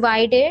usually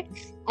divided,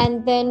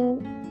 and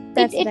then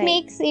it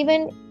makes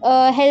even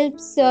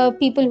helps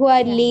people who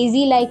are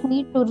lazy like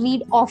me to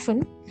read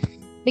often.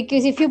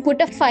 Because if you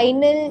put a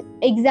final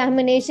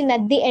examination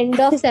at the end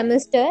of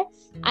semester,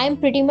 I'm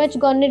pretty much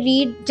gonna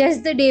read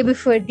just the day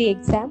before the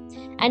exam,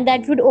 and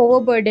that would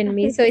overburden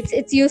me. So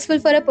it's useful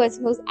for a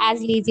person who's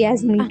as lazy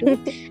as me too.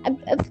 And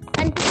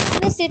to be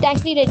honest, it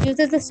actually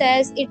reduces the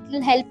stress. It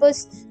will help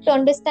us to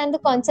understand the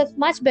concepts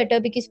much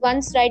better, because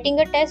once writing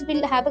a test,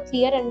 we'll have a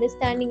clear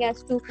understanding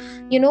as to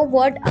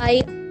what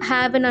I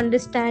have an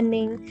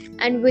understanding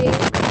and where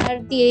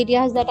are the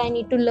areas that I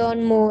need to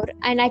learn more,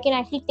 and I can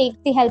actually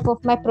take the help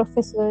of my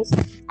professors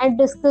and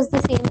discuss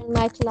the same in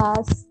my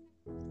class.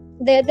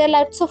 There are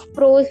lots of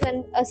pros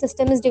when a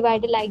system is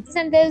divided like this.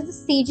 And there's the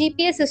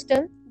CGPA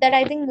system that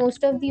I think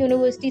most of the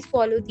universities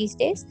follow these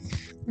days.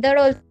 That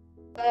also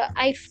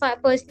I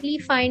personally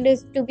find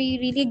is to be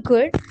really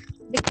good,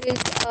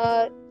 because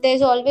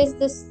there's always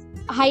this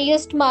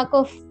highest mark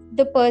of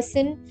the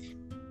person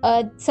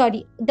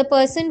the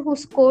person who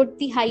scored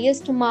the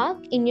highest mark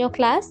in your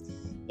class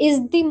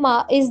is the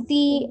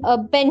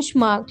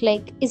benchmark,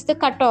 like is the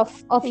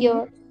cutoff of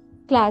your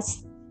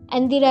class.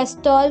 And the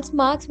rest all's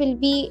marks will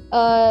be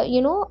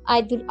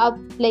either up,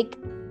 like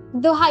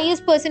the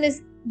highest person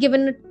is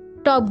given a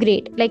top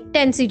grade like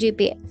 10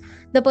 CGPA,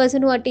 the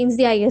person who attains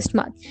the highest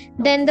mark.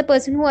 Then the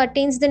person who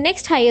attains the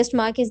next highest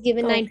mark is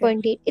given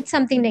 9.8. It's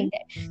something like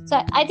that.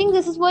 So I think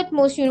this is what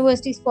most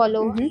universities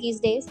follow these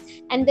days.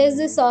 And there's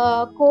this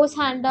course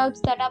handouts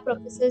that our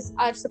professors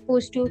are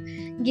supposed to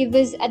give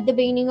us at the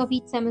beginning of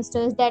each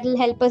semester, that will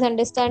help us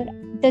understand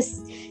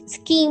this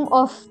scheme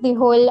of the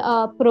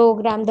whole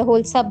program, the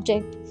whole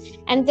subject.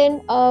 And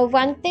then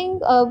one thing,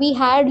 we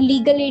had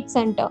Legal Aid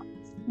Center,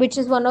 which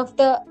is one of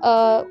the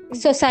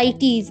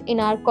societies in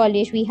our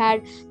college. We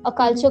had a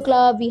culture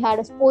club, we had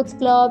a sports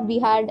club, we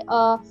had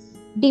a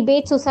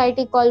debate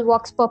society called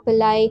Vox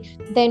Populi,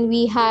 then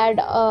we had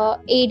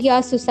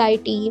area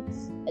society,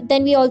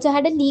 then we also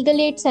had a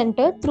legal aid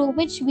center through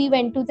which we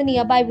went to the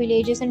nearby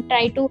villages and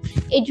tried to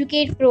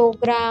educate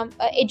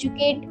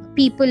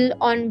people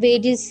on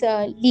various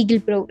legal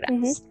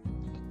programs.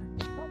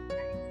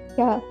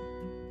 Yeah.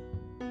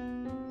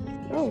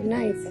 Oh,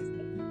 nice.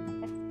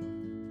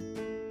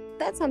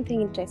 That's something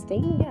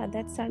interesting. Yeah,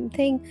 that's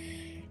something,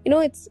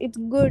 it's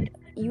good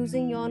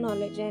using your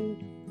knowledge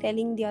and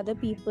telling the other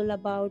people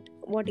about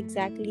what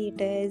exactly it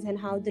is and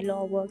how the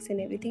law works and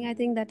everything. I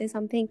think that is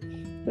something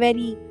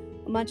very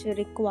much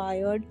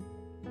required.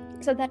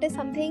 So that is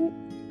something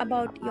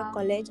about your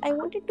college. I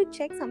wanted to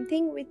check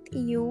something with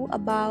you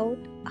about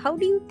how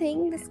do you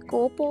think the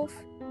scope of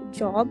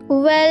job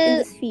in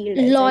this field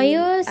is?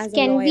 Lawyers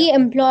can be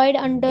employed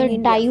under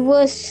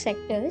diverse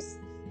sectors.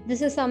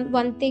 This is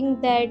one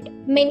thing that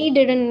many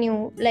didn't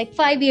know like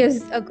 5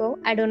 years ago.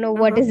 I don't know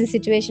what is the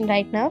situation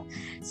right now.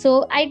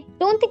 So I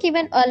don't think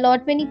even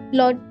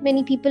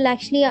many people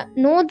actually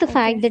know the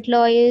fact that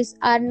lawyers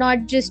are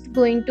not just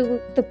going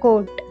to the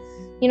court.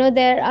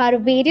 There are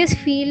various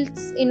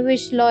fields in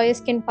which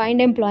lawyers can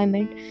find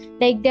employment.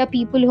 Like there are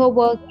people who are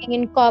working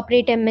in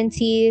corporate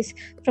MNCs,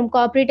 from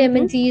corporate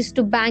MNCs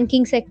to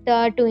banking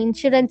sector, to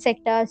insurance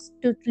sectors,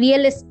 to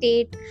real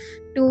estate,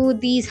 to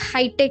these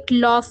high-tech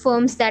law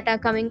firms that are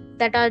coming,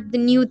 that are the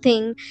new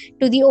thing,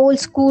 to the old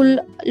school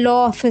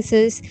law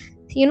offices.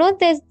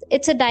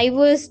 It's a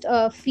diverse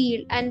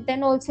field. And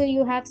then also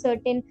you have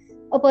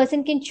a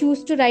person can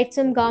choose to write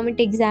some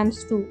government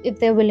exams too, if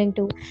they're willing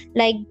to.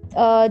 Like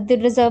the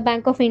Reserve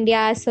Bank of India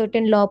has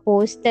certain law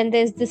posts. Then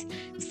there's this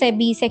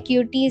SEBI,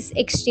 Securities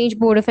Exchange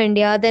Board of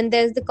India. Then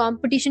there's the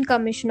Competition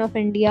Commission of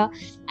India.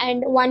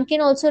 And one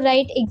can also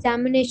write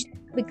examination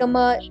to become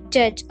a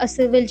judge, a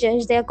civil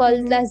judge. They are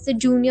called as the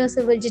Junior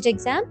Civil Judge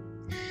exam.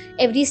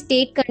 Every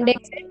state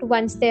conducts it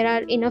once there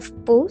are enough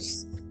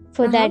posts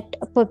for that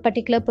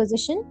particular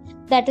position.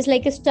 That is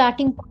like a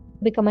starting point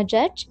to become a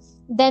judge.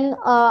 Then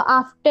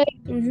after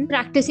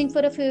practicing for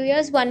a few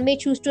years, one may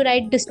choose to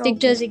write district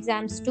judge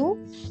exams too.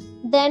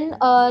 Then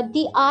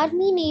the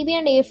Army, Navy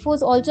and Air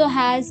Force also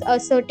has a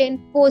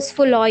certain post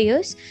for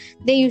lawyers.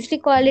 They usually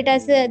call it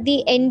as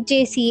the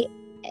NJC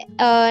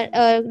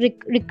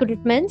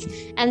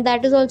recruitments, and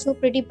that is also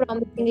pretty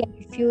promising, like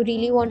if you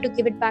really want to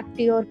give it back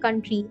to your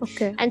country.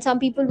 And some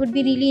people would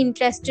be really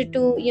interested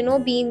to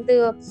be in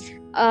the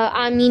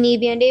Army,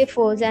 Navy and Air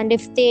Force, and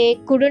if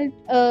they couldn't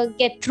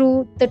get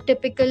through the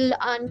typical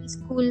army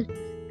school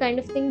kind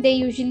of thing, they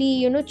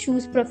usually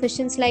choose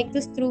professions like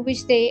this through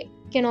which they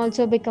can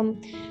also become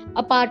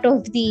a part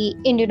of the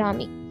Indian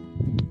Army.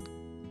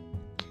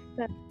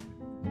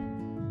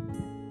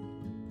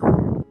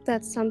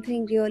 That's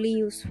something really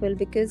useful,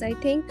 because I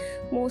think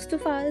most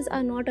of us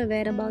are not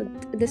aware about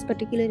this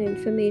particular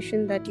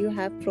information that you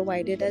have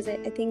provided. As I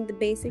think the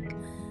basic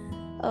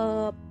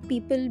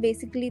people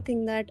basically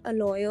think that a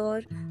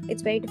lawyer,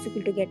 it's very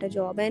difficult to get a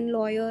job, and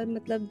lawyer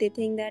matlab they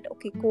think that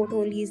okay, court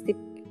only is the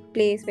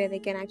place where they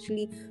can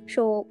actually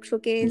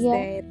showcase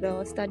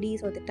their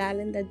studies or the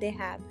talent that they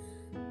have.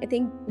 I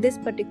think this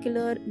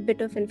particular bit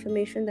of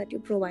information that you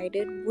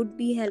provided would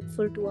be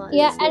helpful to our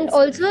listeners. And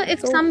also if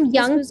some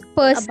young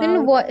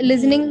person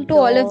listening to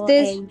all of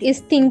this is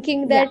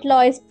thinking that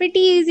law is pretty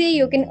easy,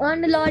 you can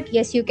earn a lot.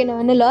 Yes, you can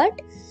earn a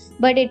lot,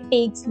 but it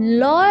takes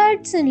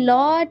lots and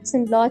lots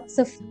and lots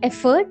of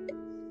effort,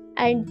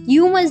 and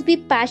you must be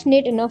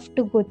passionate enough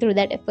to go through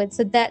that effort.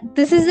 So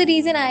this is the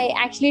reason I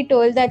actually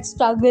told that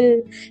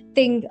struggle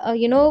thing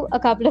a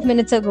couple of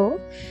minutes ago.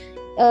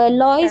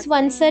 Law is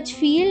one such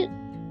field.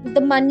 The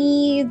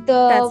money,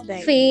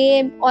 the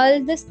fame,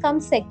 all this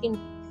comes second.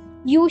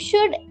 You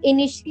should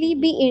initially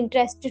be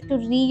interested to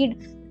read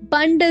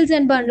bundles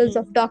and bundles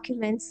of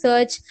documents,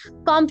 search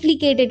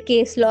complicated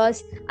case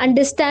laws,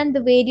 understand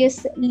the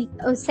various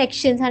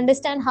sections,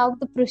 understand how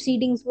the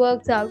proceedings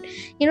works out.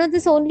 You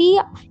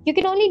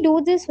can only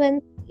do this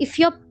if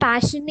you're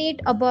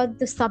passionate about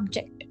the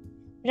subject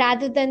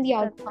rather than the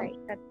outcome.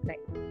 That's right.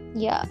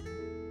 Yeah.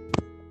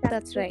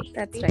 That's right.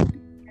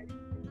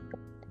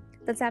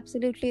 That's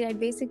absolutely right.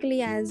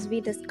 Basically, as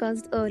we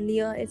discussed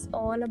earlier, it's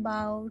all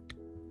about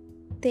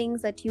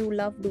things that you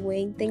love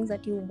doing, things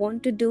that you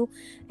want to do,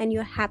 and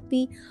you're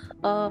happy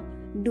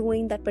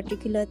doing that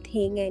particular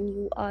thing, and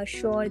you are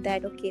sure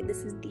that okay, this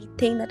is the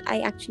thing that I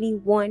actually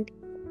want,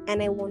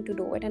 and I want to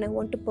do it, and I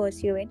want to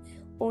pursue it.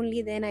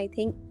 Only then I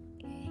think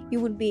you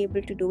would be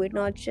able to do it.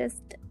 Not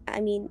just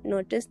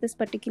this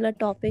particular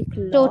topic,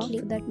 law, Totally.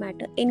 for that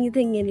matter,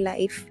 anything in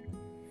life.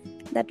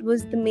 That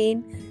was the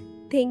main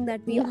thing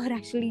that we were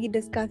actually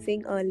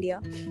discussing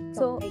earlier.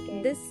 So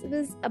this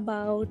was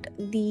about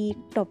the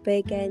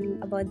topic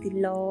and about the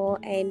law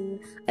and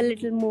a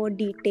little more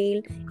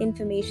detailed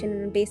information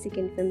and basic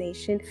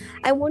information.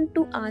 I want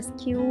to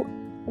ask you,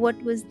 what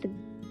was the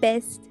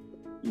best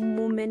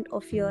moment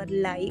of your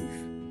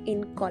life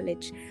in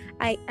college?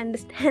 I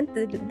understand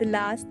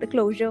the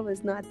closure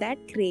was not that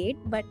great,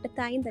 but the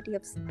time that you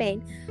have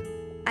spent,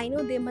 I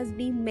know there must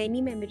be many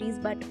memories,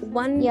 but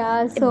one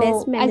best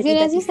memory. As soon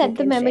as you said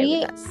the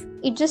memory,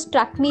 it just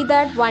struck me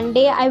that one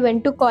day I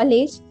went to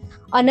college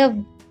on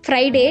a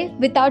Friday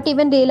without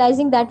even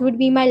realizing that would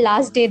be my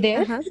last day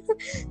there.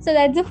 So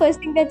that's the first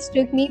thing that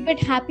struck me. But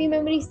happy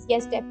memories,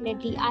 yes,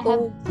 definitely. I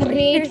have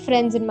great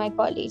friends in my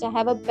college. I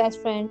have a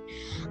best friend.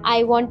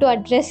 I want to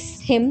address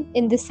him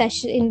in this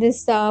session, in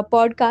this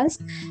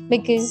podcast,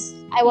 because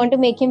I want to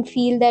make him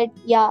feel that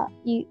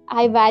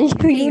I value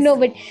you.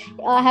 But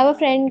I have a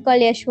friend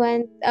called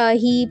Yashwant.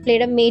 He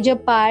played a major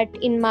part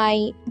in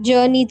my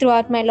journey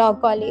throughout my law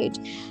college.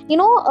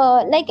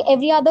 Like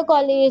every other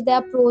college, there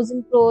are pros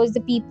and pros.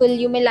 The people,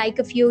 you may like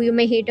a few, you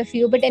may hate a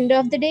few, but end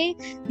of the day,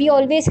 we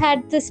always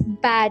had this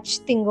batch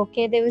thing.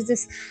 Okay, there was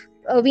this.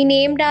 We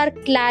named our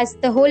class,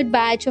 the whole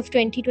batch of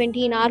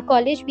 2020 in our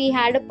college. We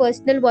had a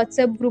personal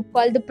WhatsApp group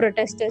called the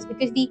Protesters,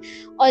 because we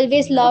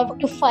always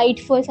loved to fight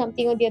for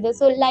something or the other.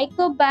 So like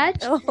a batch,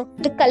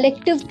 the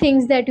collective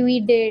things that we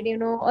did,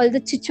 all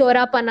the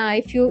chichora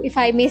pana, if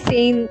I may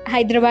say in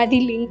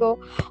Hyderabadi lingo,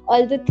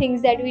 all the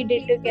things that we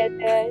did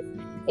together,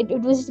 it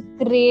was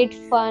great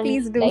fun.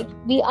 Please do. Like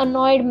we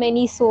annoyed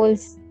many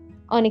souls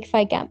on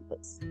ICFI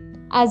campus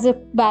as a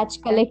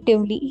batch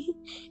collectively.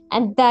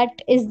 And that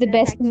is the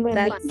best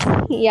memory.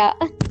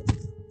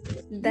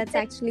 That's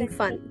actually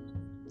fun.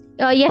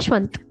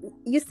 Yashwant.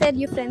 You said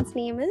your friend's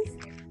name is?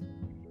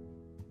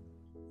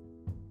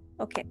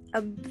 Okay.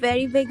 A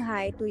very big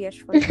hi to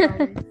Yashwant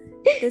from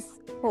this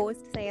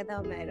host,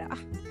 Sayyida Umaira.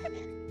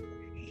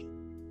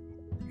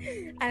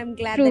 I'm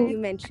glad that you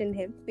mentioned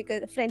him,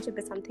 because friendship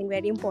is something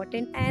very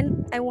important.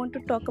 And I want to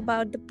talk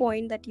about the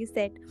point that you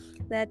said,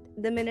 that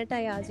the minute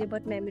I asked you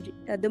about memory,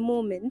 the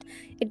moment,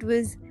 it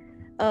was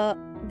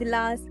the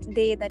last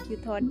day that you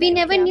thought we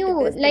never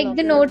knew, like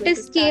the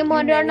notice came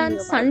around on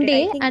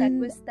Sunday,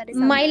 and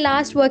my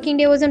last working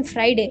day was on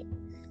Friday,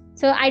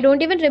 so I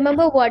don't even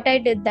remember what I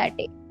did that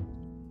day.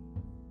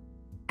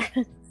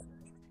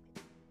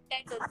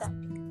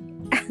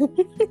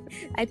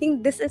 I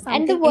think this is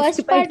something. And the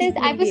worst part is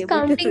I was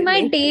counting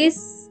my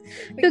days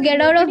to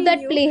get out of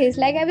that place.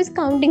 Like I was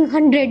counting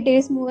 100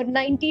 days more,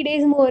 90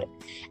 days more,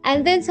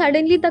 and then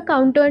suddenly the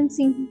countdown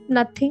seemed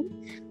nothing.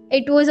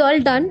 It was all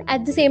done.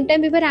 At the same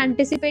time, we were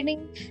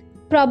anticipating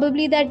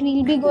probably that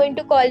we'll be going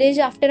to college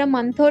after a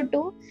month or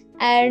two.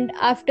 And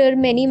after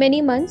many,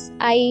 many months,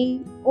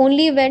 I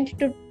only went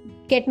to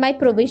get my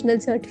provisional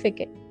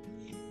certificate.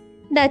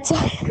 That's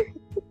all.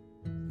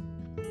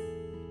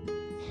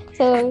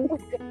 So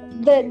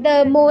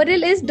the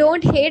moral is,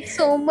 don't hate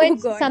so much,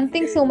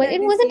 something so much.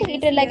 It wasn't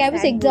hated. Like I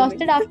was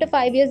exhausted after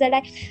 5 years that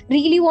I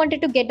really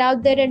wanted to get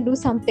out there and do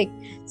something.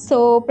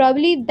 So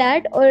probably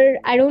that, or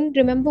I don't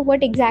remember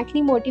what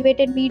exactly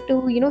motivated me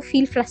to,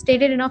 feel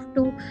frustrated enough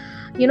to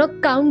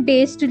count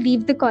days to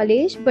leave the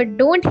college, but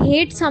don't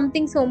hate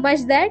something so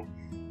much that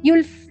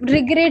you'll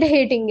regret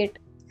hating it.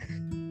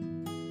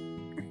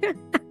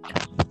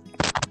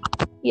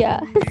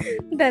 Yeah.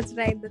 That's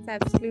right. That's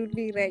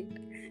absolutely right.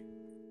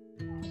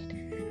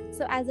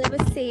 So as I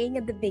was saying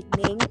at the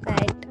beginning,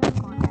 that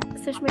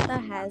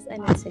Sushmita has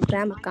an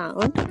Instagram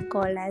account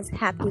called as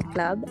Happy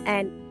Club,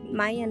 and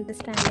my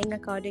understanding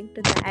according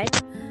to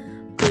that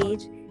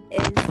page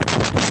is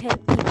to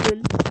help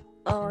people,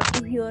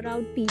 to hear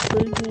out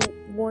people who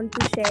want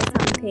to share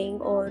something,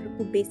 or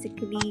who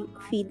basically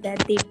feel that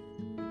they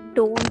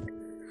don't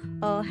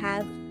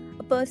have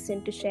a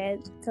person to share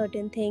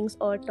certain things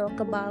or talk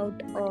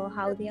about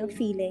how they are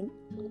feeling.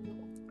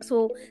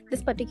 So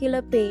this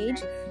particular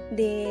page,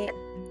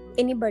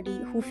 anybody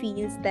who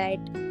feels that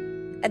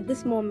at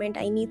this moment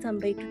I need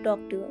somebody to talk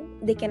to,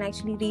 they can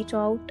actually reach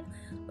out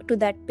to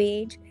that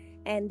page,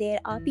 and there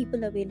are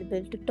people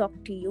available to talk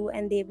to you,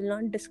 and they will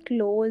not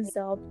disclose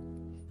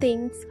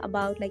things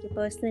about like your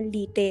personal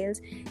details.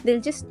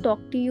 They'll just talk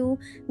to you,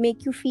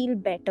 make you feel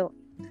better.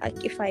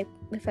 Like if I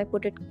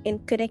put it in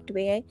correct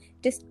way,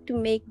 just to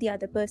make the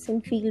other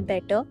person feel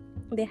better,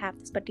 they have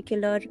this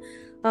particular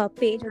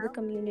page of the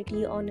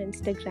community on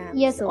Instagram.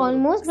 Yes, So,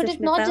 almost, but it's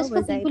not Sushmita, just for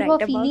was I people who right are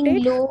about feeling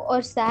it? low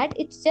or sad.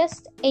 It's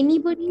just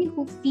anybody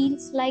who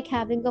feels like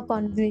having a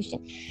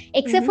conversation,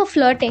 except for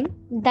flirting.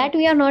 That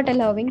we are not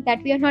allowing.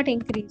 That we are not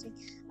encouraging.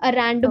 A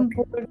random Okay.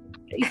 bored.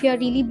 If you are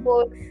really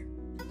bored,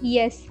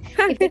 yes.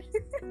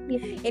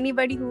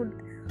 Anybody who,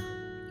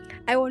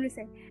 I want to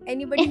say,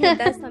 anybody who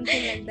does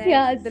something like that,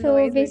 Yeah, the law so is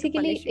going to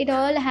basically punish you. it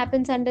all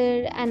happens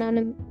under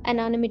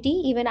anonymity.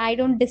 Even I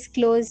don't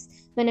disclose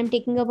when I'm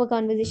taking up a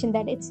conversation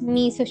that it's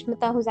me,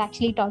 Sushmita, who's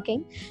actually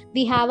talking.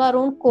 We have our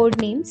own code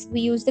names.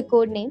 We use the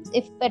code names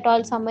if at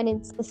all someone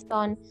insists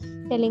on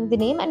telling the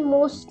name, and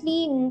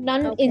mostly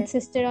none Okay.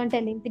 insisted on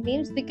telling the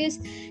names, because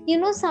we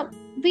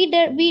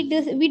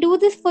do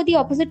this for the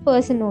opposite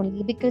person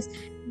only, because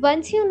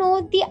once you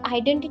know the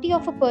identity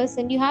of a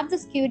person, you have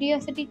this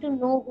curiosity to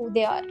know who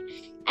they are,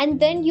 and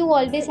then you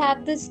always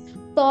have this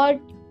thought,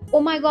 oh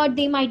my god,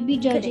 they might be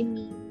judging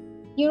me.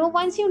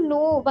 Once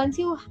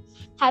you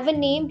have a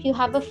name, you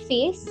have a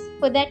face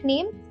for that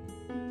name,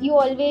 you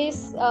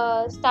always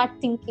start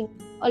thinking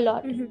a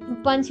lot.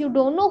 Once you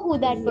don't know who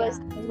that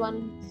person is,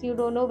 once you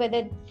don't know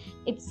whether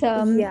it's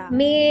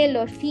male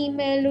or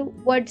female,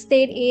 what's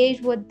their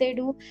age, what they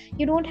do,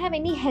 you don't have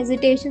any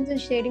hesitations in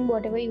sharing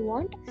whatever you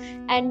want.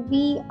 And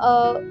we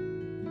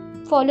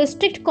follow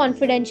strict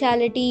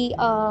confidentiality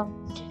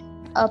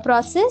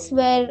process,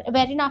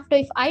 wherein after,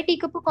 if I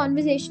take up a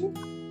conversation,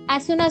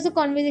 as soon as the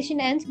conversation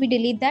ends, we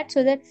delete that,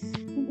 so that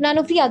none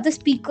of the other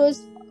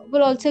speakers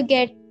will also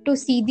get to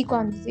see the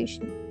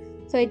conversation.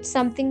 So it's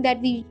something that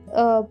we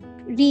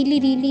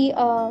really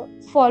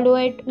follow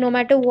it no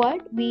matter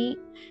what. We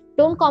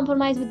don't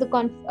compromise with the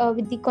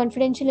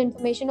confidential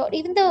information, or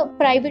even the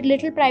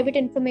private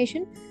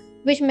information,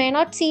 which may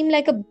not seem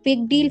like a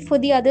big deal for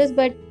the others,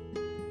 but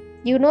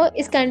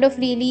is kind of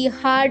really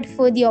hard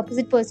for the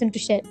opposite person to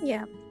share.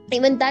 Yeah.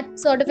 Even that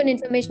sort of an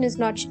information is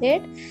not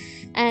shared,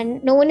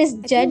 and no one is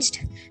judged,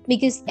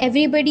 because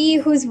everybody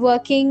who's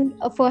working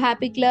for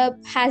Happy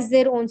Club has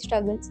their own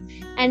struggles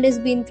and has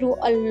been through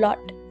a lot.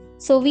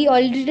 So we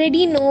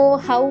already know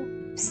how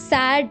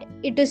sad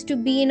it is to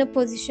be in a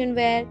position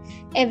where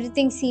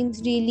everything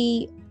seems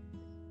really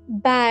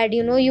bad.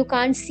 You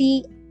can't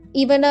see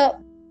even a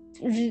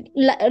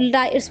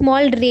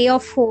small ray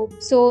of hope,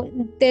 so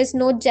there's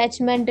no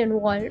judgment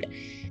involved,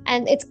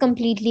 and it's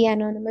completely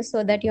anonymous,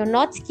 so that you're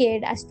not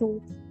scared as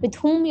to with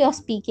whom you're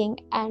speaking,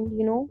 and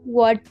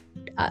what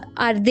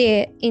are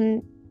they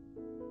in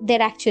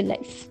their actual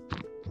life.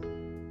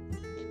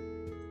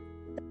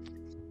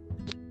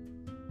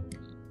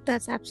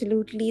 That's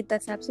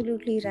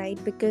absolutely right,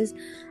 because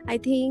I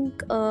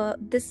think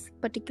this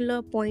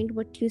particular point,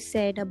 what you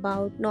said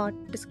about not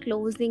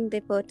disclosing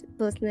their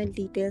personal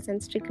details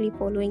and strictly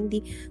following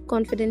the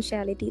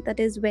confidentiality, that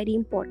is very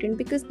important,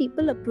 because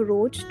people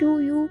approach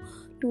to your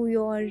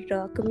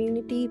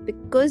community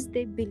because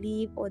they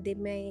believe, or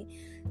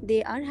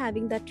they are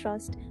having that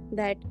trust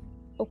that,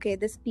 okay,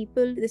 this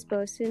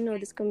person or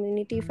this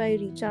community, if I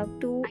reach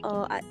out to,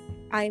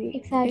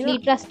 Exactly.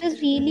 Trust is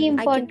really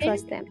important. I can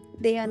trust them.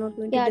 They are not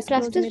going to disclose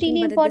trust is anything,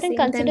 really but important,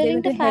 at the same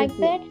time, considering the fact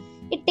that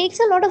it takes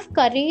a lot of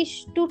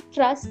courage to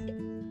trust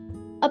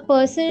a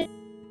person,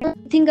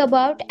 think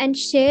about and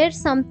share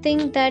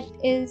something that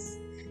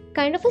is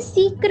kind of a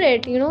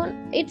secret.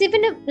 It's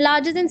even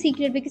larger than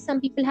secret, because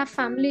some people have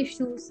family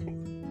issues,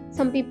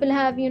 some people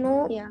have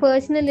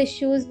personal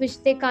issues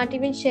which they can't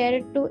even share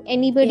it to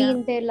anybody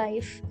in their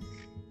life.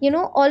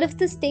 All of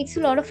this takes a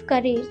lot of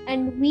courage,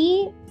 and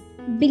we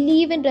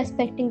believe in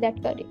respecting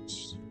that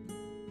courage.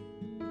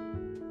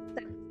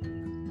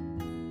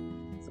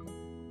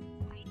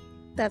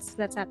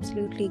 That's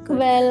absolutely good.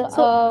 Well,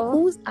 so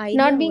whose idea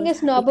not being a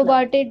snob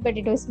about it, but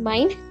it was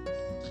mine.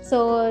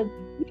 So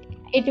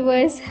it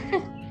was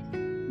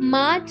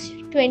March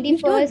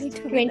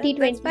 21st,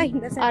 2020,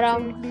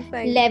 around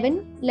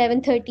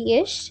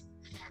 11:30ish.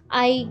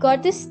 I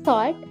got this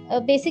thought.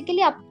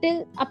 Basically,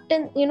 until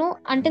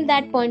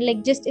that point,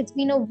 like just it's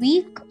been a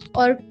week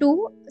or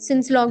two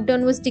since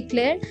lockdown was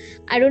declared.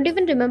 I don't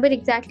even remember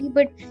exactly,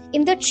 but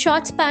in that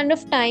short span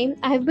of time,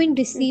 I have been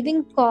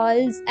receiving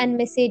calls and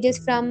messages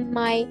from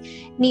my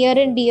near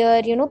and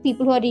dear,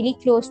 people who are really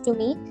close to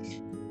me.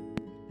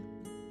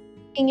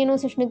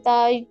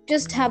 Sushmita,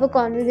 just have a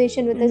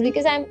conversation with us,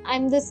 because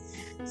I'm this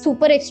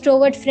super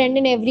extrovert friend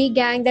in every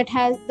gang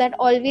that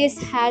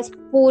always has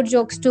poor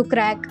jokes to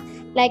crack.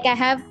 Like I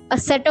have a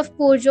set of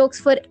poor jokes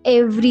for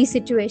every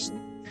situation.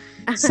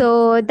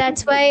 So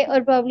that's why,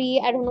 or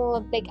probably I don't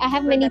know, like I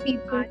have many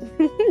people.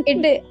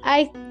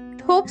 I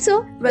hope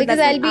so, because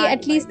I'll be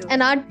at least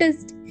an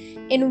artist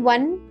in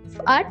one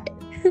art.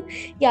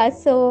 Yeah,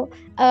 so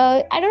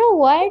I don't know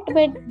what,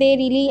 but they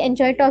really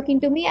enjoy talking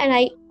to me,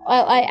 and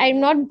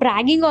I'm not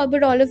bragging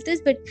about all of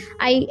this, but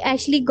I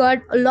actually got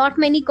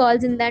many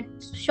calls in that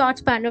short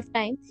span of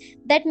time.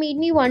 That made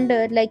me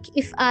wonder, like,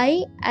 if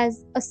I,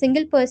 as a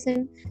single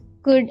person,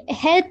 could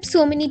help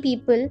so many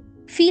people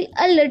feel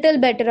a little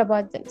better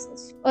about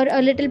themselves or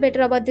a little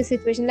better about the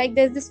situation. Like,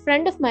 there's this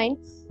friend of mine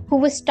who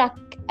was stuck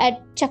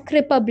at Czech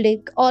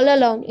Republic all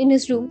alone in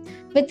his room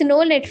with no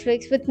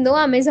Netflix, with no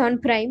Amazon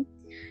Prime,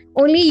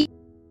 only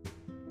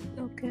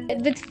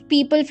with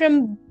people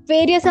from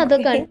various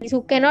other countries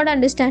who cannot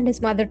understand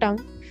his mother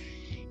tongue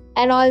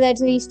and all that.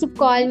 So he used to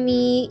call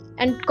me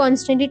and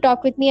constantly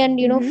talk with me, and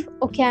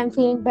okay, I'm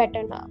feeling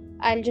better now,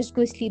 I'll just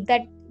go sleep.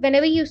 That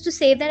whenever he used to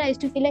say that, I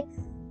used to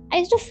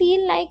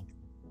feel like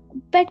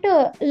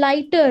better,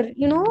 lighter,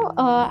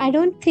 I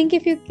don't think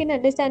if you can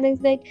understand this,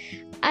 like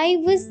I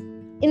was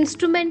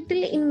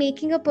instrumental in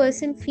making a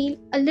person feel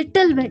a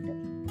little better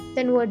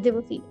than what they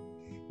were feeling,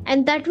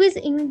 and that was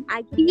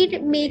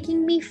indeed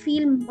making me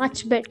feel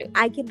much better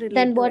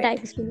than what I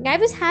was feeling. I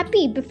was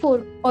happy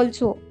before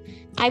also.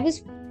 I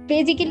was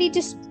basically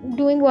just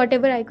doing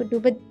whatever I could do,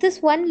 but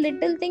this one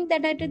little thing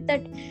that I did,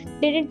 that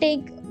didn't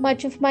take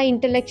much of my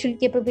intellectual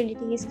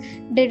capabilities,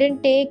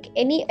 didn't take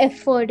any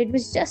effort, it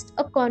was just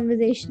a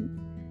conversation.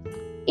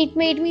 It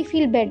made me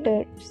feel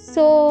better.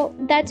 So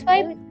that's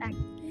why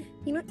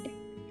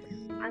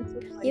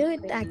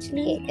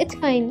it's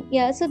fine.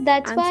 Yeah, so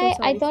that's why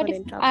I thought,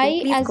 if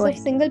I, as a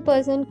single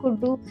person, could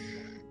do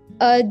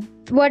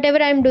whatever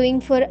I'm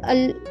doing for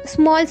a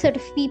small set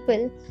of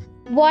people,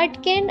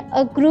 what can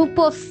a group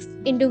of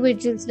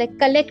individuals, like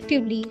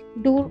collectively,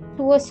 do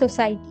to a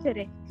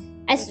society?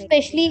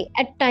 Especially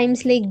at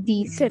times like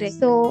these.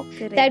 So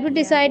that was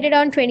decided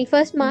on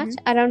 21st March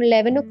around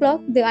 11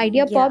 o'clock. The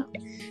idea popped,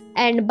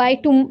 and by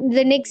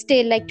the next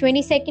day, like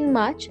 22nd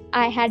March,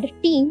 I had a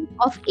team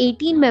of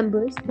 18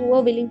 members who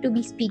were willing to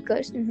be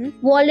speakers,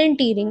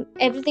 volunteering.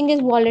 Everything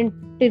is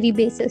voluntary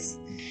basis.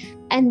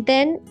 And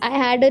then I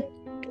had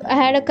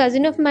a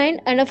cousin of mine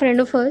and a friend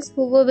of hers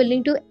who were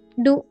willing to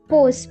do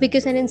posts,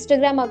 because an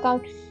Instagram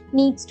account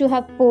needs to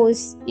have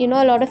posts. A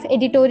lot of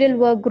editorial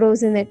work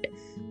grows in it.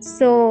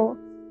 So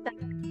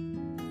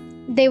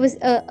there was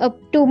a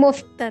team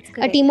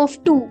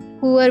of 2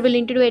 who were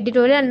willing to do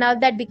editorial, and now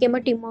that became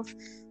a team of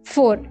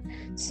 4.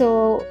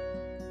 So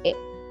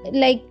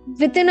like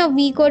within a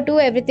week or two,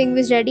 everything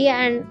was ready,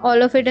 and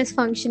all of it is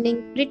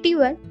functioning pretty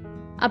well,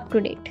 up to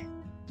date.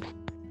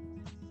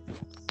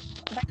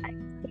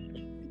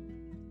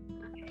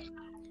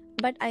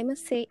 But I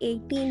must say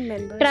 18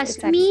 members.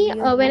 Trust me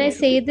when I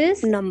say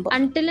this, number.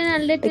 Until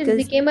and unless it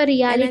became a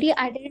reality,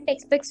 I didn't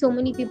expect so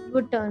many people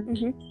would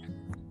turn.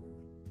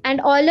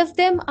 And all of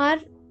them are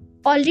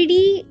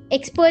already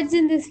experts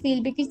in this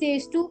field, because they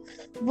used to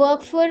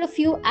work for a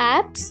few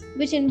apps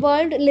which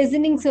involved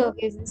listening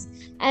services,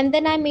 and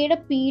then I made a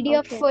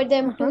PDF for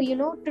them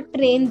to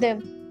train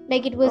them.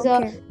 Like it was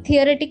a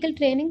theoretical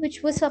training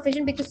which was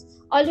sufficient, because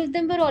all of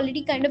them were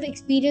already kind of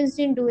experienced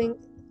in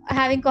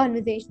having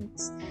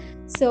conversations.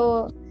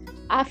 So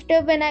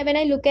after when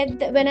I looked at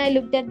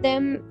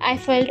them, I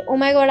felt, oh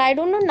my god, I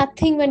don't know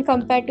nothing when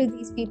compared to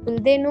these people.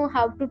 They know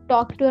how to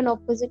talk to an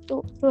opposite,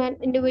 to an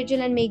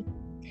individual, and make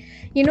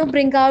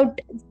bring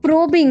out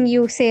probing,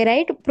 you say,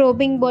 right?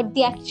 Probing what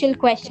the actual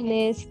question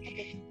is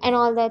and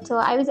all that. So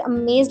I was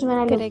amazed when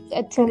I looked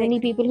at so many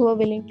people who are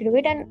willing to do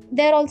it, and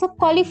they're also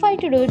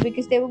qualified to do it,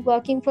 because they were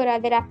working for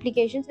other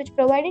applications which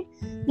provided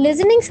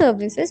listening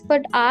services.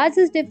 But ours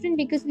is different,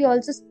 because we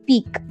also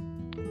speak.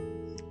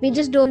 We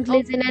just don't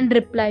listen and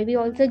reply. We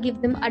also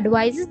give them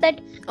advices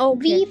that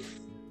we've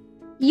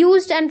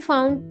used and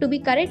found to be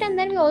correct, and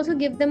then we also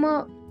give them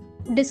a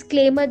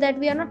disclaimer that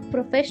we are not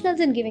professionals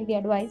in giving the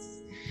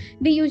advice.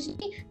 We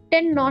usually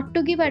tend not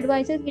to give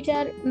advices which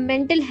are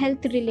mental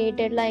health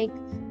related, like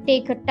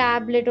take a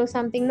tablet or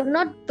something. No,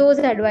 not those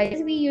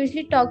advices. We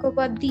usually talk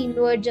about the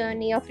inward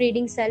journey of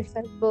reading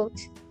self-help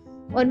books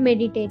or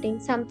meditating,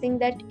 something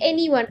that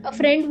a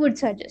friend would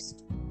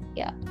suggest.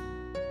 Yeah.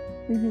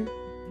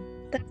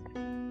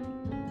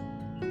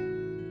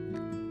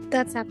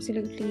 That's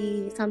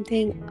absolutely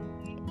something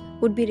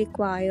would be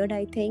required,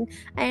 I think.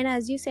 And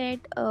as you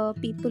said,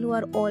 people who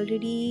are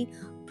already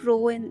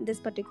pro in this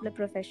particular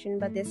profession,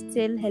 but they're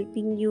still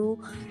helping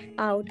you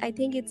out. I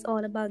think it's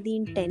all about the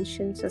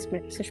intention,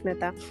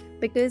 Sushmita,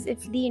 because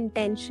if the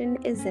intention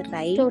is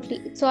right,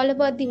 Totally, it's all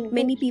about the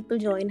many people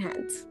join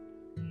hands.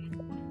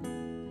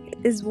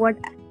 Is what.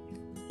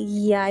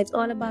 Yeah, it's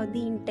all about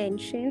the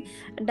intention.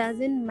 It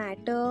doesn't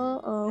matter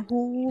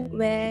who,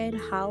 where,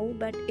 how,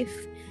 but if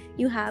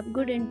you have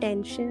good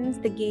intentions,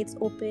 the gates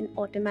open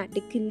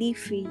automatically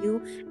for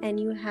you, and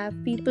you have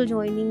people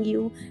joining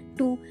you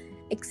to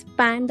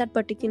expand that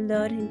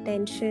particular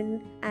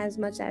intention as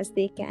much as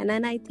they can.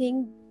 And I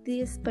think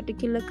this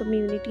particular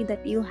community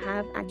that you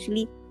have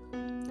actually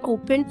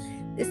opened,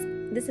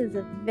 this is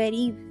a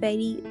very,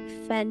 very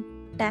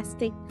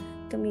fantastic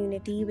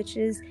community, which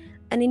is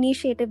an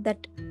initiative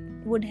that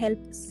would help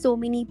so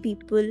many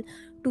people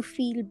to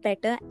feel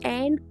better.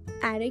 And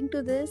adding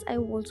to this, I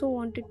also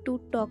wanted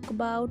to talk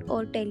about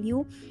or tell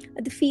you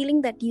the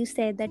feeling that you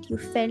said that you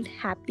felt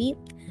happy.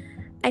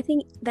 I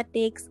think that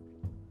takes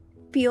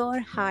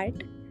pure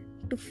heart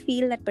to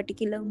feel that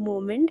particular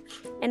moment.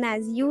 And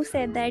as you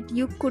said that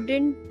you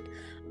couldn't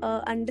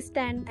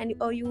understand, and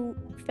or you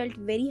felt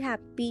very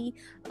happy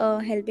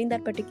helping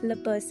that particular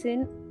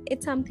person,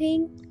 it's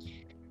something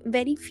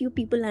very few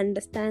people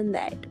understand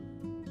that.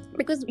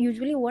 Because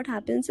usually what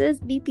happens is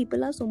we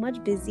people are so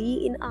much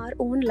busy in our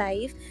own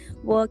life,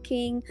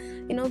 working,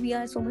 we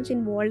are so much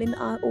involved in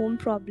our own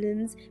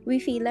problems. We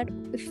feel that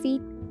if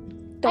we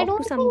talk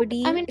to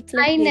somebody, it's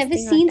like I never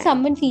seen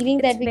someone feeling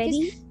that, because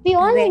we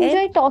all rare.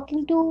 enjoy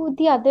talking to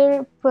the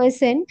other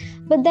person,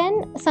 but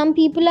then some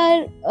people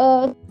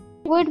are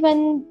good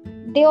when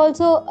they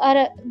also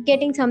are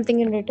getting something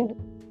in return.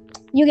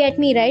 You get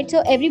me, right?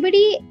 So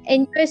everybody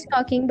enjoys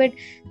talking, but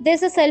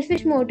there's a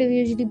selfish motive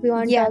usually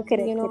beyond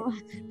talking.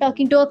 Correct.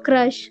 Talking to a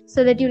crush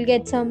so that you'll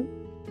get some,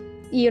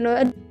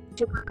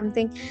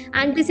 something,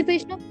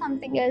 anticipation of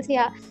something else.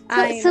 Yeah.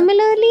 So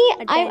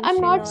similarly,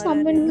 I'm not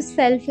someone who's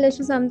selfish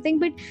or something,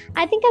 but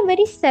I think I'm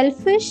very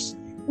selfish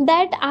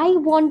that I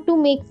want to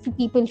make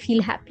people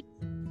feel happy.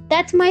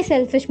 That's my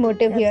selfish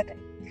motive here.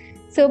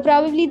 So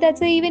probably that's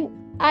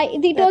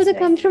it also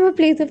comes from a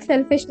place of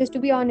selfishness, to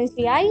be honest.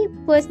 I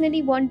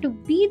personally want to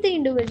be the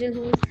individual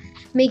who is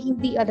making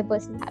the other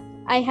person happy.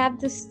 I have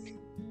this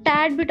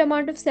tad bit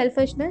amount of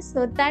selfishness,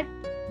 so that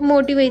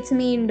motivates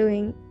me in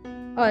doing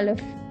all of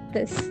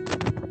this.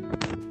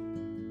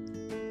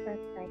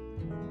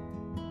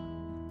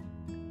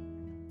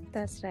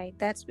 That's right.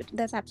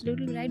 That's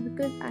absolutely right,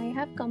 because I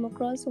have come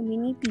across so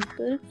many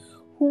people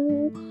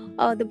who,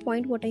 the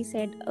point what I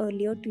said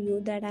earlier to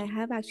you, that I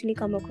have actually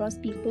come across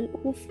people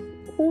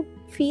who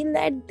feel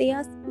that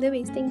they're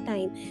wasting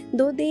time,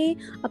 though they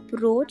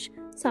approach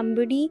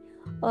somebody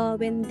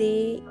when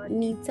they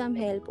need some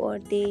help or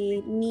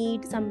they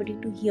need somebody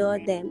to hear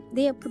them.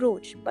 They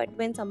approach, but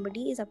when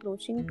somebody is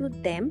approaching to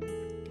them,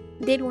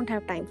 they don't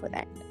have time for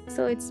that.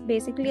 So it's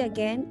basically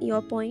again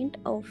your point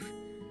of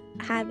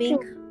having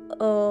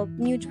a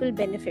mutual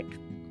benefit.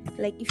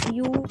 Like if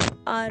you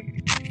are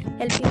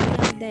helping me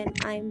out, then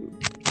I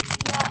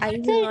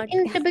will not.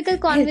 In typical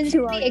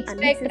conversation we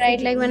expect,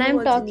 right? Like when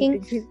I'm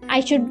talking,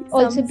 I should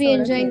also be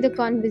enjoying the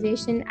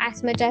conversation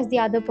as much as the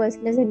other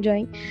person is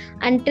enjoying.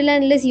 Until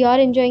unless you're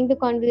enjoying the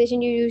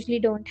conversation, you usually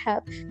don't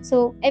have.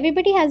 So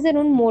everybody has their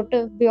own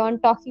motive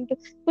beyond talking to.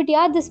 But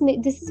yeah, this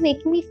is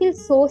making me feel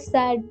so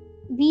sad.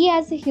 We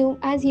as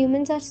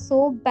humans are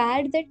so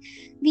bad that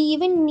we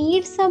even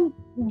need some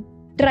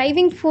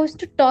driving force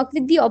to talk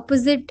with the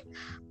opposite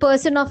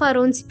person of our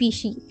own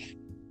species.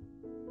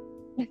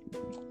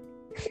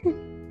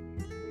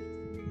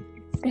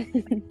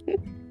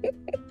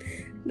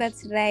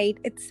 That's right.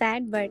 It's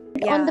sad, but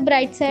yeah, on the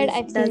bright side,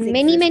 I've seen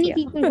many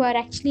people who are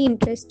actually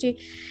interested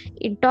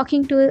in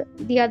talking to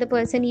the other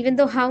person, even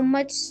though how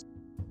much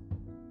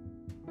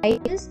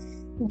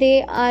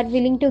they are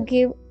willing to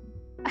give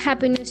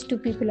happiness to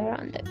people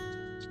around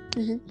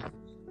them.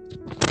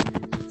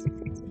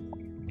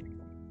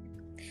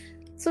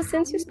 So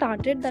since you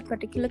started that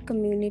particular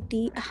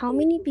community, how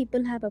many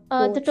people have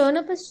approached?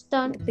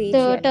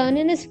 The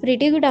turn-in is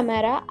pretty good,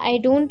 Amara. I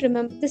don't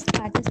remember the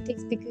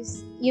statistics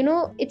because,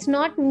 it's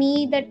not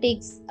me that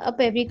takes up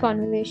every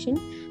conversation.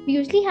 We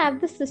usually have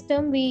the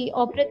system. We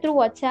operate through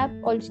WhatsApp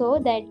also,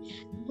 that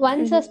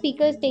once a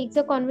speaker takes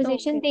a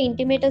conversation, they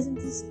intimate us in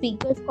the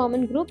speakers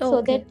common group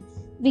so that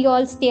we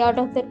all stay out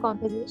of that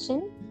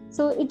conversation.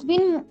 So it's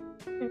been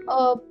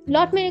a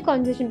lot many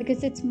conversation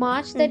because it's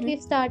March that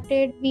we've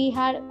started. We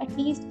had at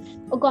least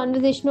a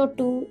conversation or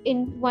two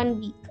in 1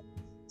 week.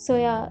 So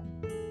yeah.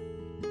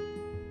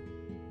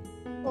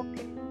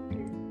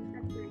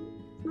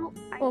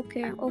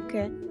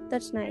 Okay,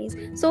 that's nice.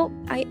 So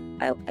I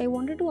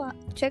wanted to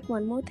check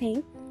one more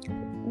thing.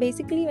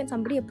 Basically, when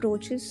somebody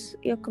approaches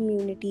your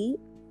community,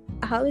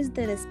 how is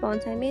the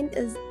response? I mean,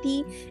 is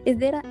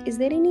there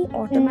any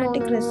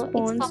automatic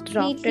response? It's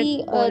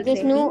completely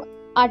there's no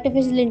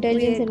artificial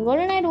intelligence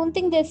involved, and I don't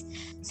think there's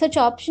such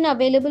option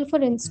available for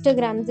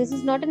Instagram. This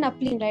is not an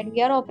uplink, right?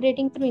 We are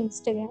operating through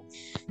Instagram.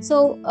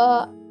 So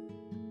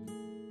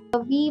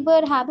we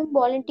were having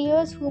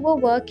volunteers who were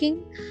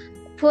working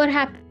for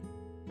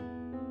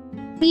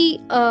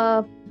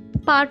the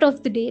part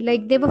of the day.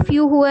 Like there were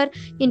few who were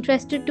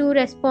interested to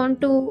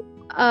respond to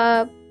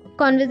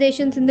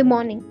conversations in the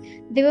morning.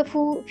 There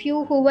were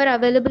few who were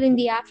available in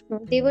the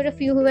afternoon. There were a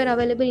few who were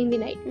available in the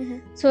night.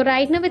 So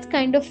right now it's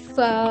kind of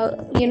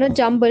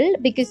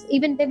jumbled, because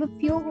even there were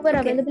few who were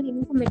available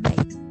even for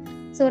midnight.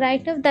 So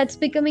right now that's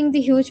becoming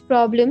the huge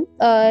problem,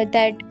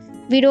 that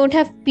we don't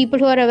have people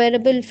who are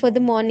available for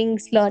the morning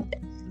slot,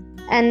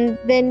 and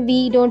then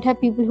we don't have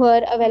people who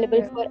are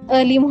available for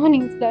early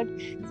morning slot.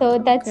 So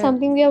that's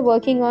something we are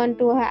working on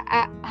to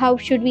how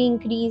should we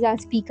increase our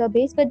speaker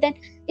base. But then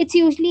it's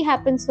usually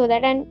happens so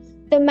that, and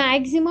the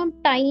maximum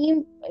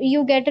time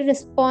you get a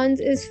response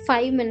is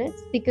 5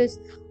 minutes, because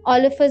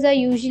all of us are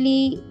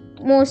usually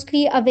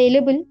mostly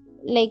available.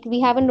 Like we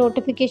have a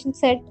notification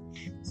set,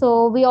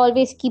 so we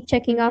always keep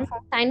checking our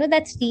phones. I know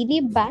that's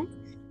really bad,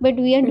 but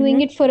we are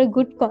doing it for a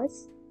good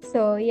cause.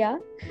 So yeah,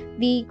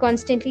 we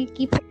constantly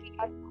keep checking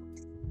our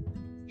phones.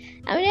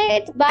 I mean,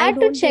 it's bad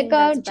to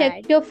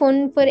check your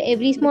phone for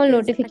every small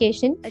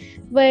notification.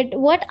 But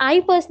what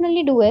I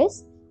personally do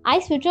is I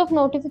switch off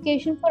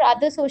notification for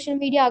other social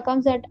media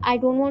accounts that I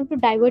don't want to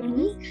divert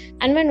me,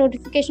 and my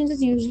notifications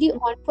is usually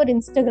on for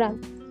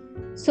Instagram.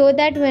 So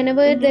that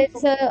whenever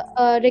there's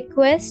a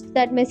request,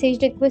 that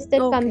message request that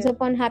comes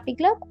up on Happy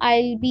Club,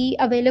 I'll be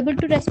available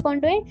to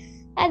respond to it.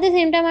 At the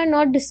same time, I'm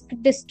not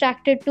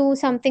distracted to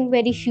something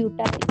very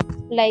futile.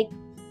 Like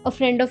a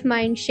friend of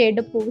mine shared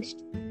a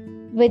post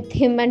with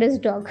him and his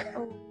dog.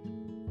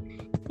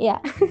 Yeah.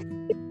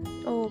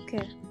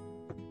 Okay.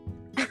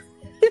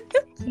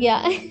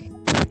 Yeah.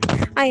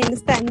 I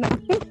understand now.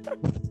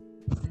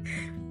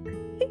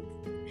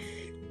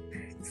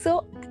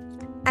 So,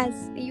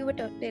 as you were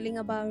telling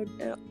about,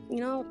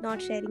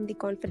 not sharing the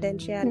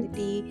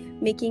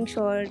confidentiality, making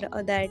sure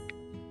that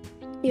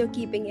you're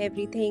keeping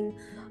everything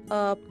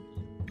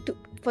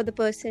for the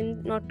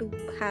person not to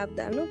have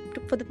that,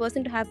 for the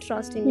person to have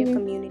trust in your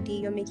community.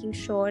 You're making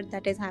sure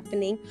that is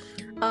happening,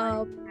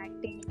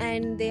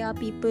 and there are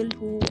people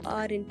who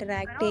are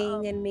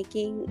interacting and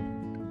making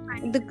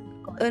the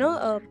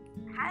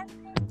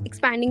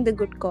expanding the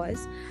good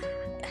cause.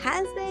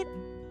 Has there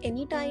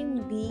any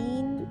time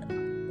been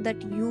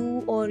that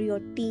you or your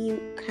team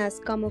has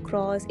come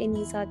across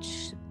any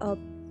such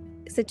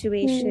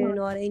situation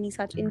or any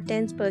such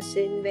intense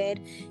person where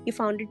you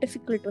found it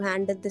difficult to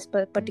handle this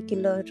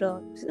particular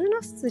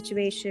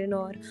situation,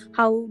 or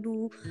how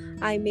do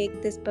I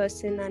make this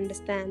person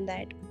understand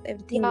that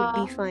everything would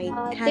be fine?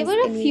 There were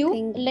a few,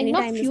 like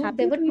not few,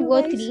 there were 2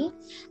 or 3,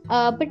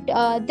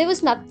 but there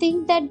was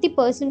nothing that the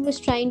person was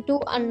trying to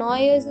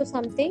annoy us or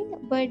something.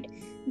 But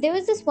there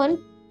was this one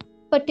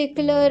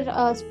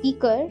particular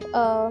speaker.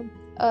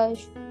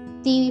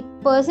 The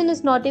person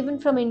is not even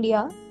from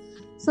India.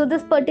 So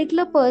this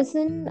particular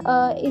person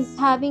is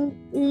having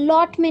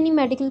many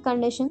medical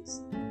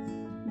conditions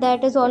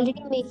that is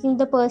already making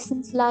the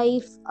person's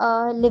life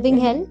living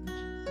hell.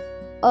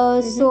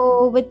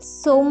 So with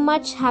so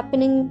much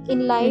happening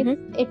in life,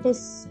 it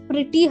is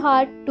pretty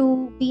hard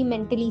to be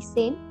mentally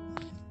sane.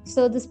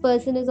 So this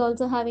person is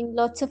also having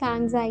lots of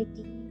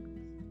anxiety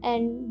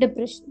and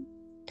depression.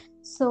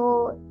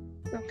 So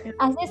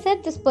as I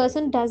said, this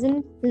person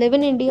doesn't live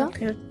in India.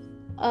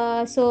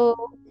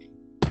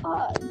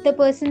 The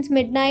person's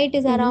midnight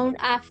is around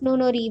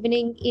afternoon or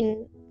evening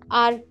in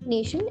our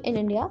nation, in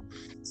India.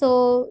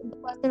 So the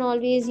person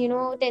always,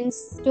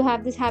 tends to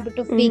have this habit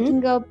of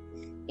waking up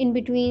in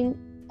between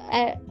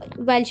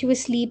while she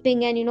was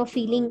sleeping and,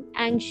 feeling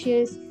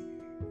anxious,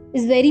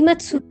 is very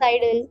much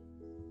suicidal.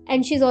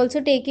 And she's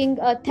also taking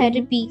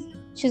therapy.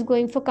 She's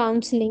going for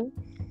counseling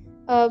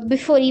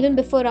before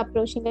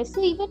approaching us.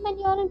 So even when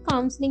you're in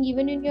counseling,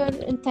 even when you're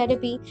in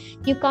therapy,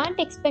 you can't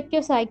expect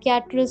your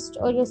psychiatrist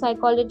or your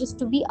psychologist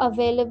to be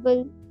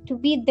available, to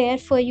be there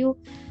for you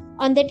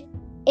on that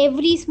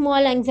every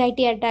small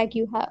anxiety attack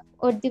you have,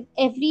 or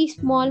every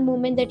small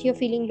moment that you're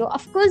feeling low.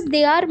 Of course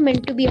they are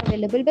meant to be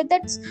available, but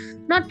that's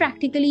not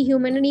practically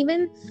human. And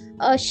even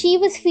she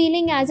was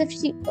feeling as if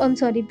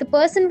the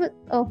person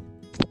was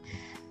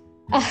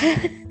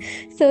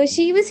so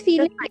she was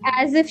feeling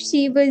as if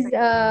she was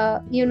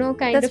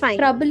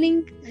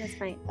troubling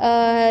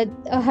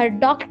her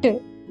doctor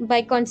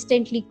by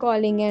constantly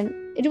calling, and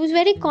it was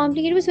very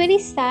complicated. It was very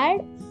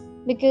sad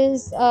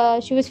because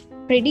she was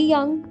pretty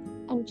young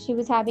and she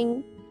was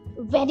having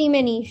very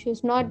many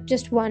issues, not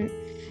just one.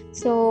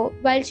 So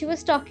while she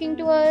was talking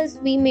to us,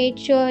 we made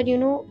sure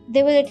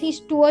there were at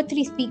least 2 or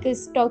 3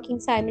 speakers talking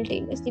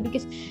simultaneously,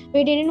 because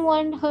we didn't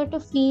want her to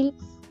feel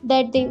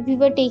that we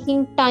were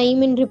taking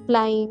time in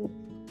replying,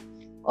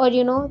 or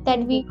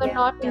that we were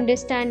not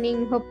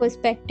understanding her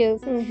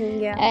perspective.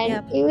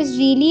 It was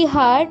really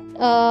hard.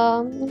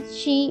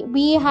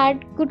 We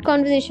had good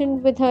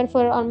conversation with her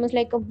for almost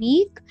like a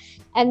week,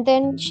 and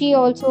then she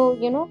also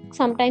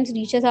sometimes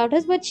reaches out to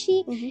us, but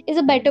she is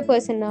a better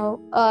person now,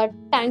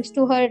 thanks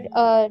to her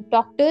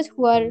doctors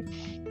who are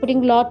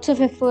putting lots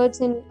of efforts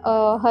in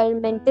her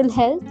mental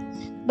health.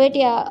 But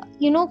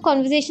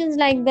conversations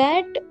like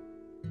that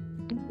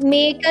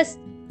make us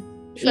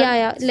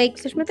like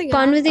Sushmita,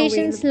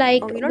 conversations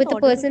like with a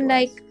person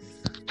like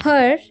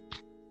her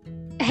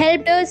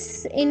helped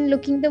us in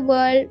looking the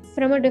world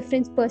from a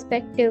different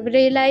perspective,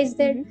 realize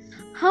that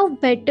how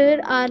better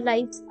our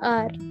lives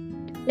are.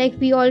 Like,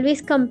 we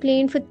always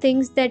complain for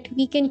things that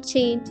we can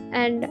change,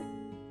 and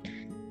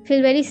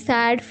feel very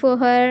sad for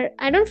her.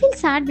 I don't feel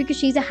sad because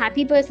she's a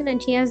happy person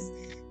and she has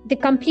the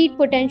complete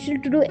potential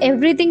to do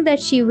everything that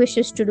she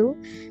wishes to do.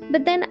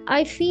 But then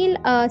I feel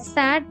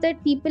sad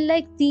that people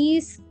like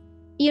these,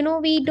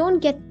 we don't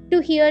get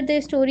to hear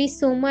their stories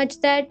so much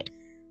that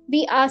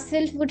we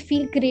ourselves would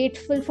feel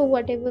grateful for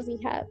whatever we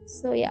have.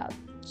 So yeah,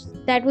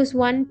 that was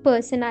one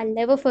person I'll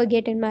never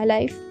forget in my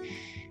life,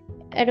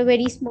 at a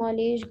very small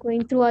age,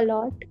 going through a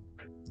lot.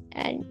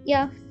 And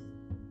yeah,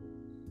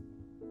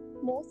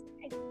 most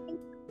I think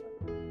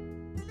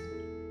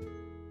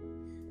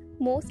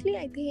Mostly,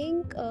 I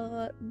think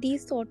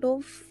these sort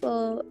of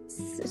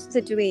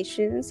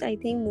situations, I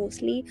think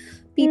mostly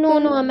people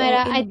no,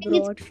 Amara, in I think it's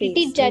abroad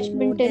pretty face. I mean,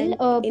 more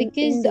judgmental, than in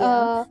because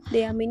India,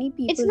 there are many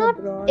it's people not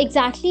abroad.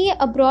 exactly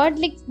abroad.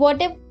 Like,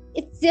 whatever,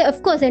 it's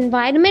of course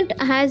environment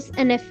has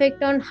an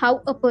effect on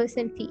how a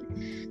person feels.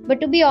 But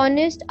to be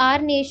honest, our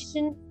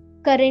nation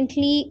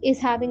currently is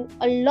having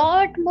a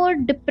lot more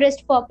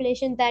depressed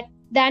population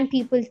than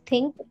people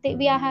think that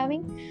we are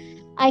having.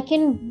 I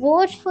can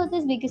vouch for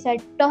this because I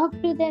talk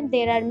to them.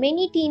 There are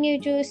many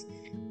teenagers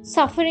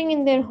suffering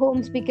in their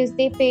homes because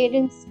their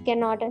parents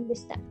cannot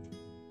understand.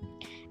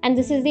 And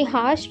this is the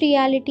harsh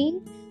reality.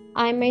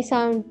 I may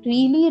sound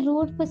really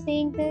rude for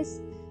saying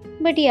this,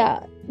 but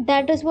yeah,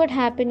 that is what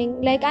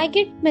happening. Like, I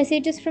get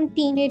messages from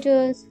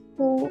teenagers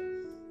who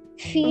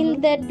feel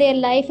that their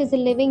life is a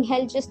living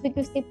hell just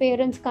because their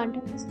parents can't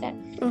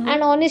understand.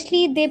 And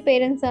honestly, their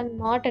parents are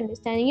not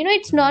understanding.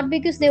 It's not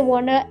because they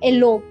want to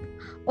elope,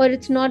 or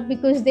it's not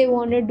because they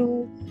want to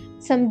do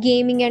some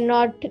gaming and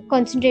not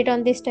concentrate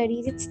on their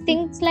studies. It's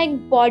things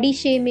like body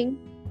shaming,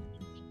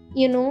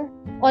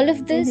 all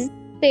of this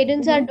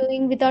parents are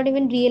doing without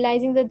even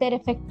realizing that they're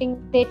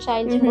affecting their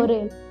child's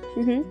moral.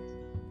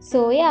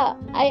 So yeah,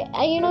 I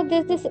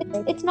this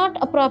it's not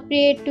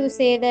appropriate to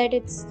say that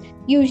it's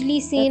usually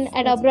seen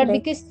at abroad,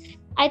 correct. because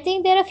I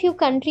think there are a few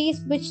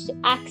countries which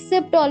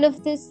accept all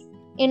of this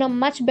in a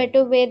much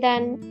better way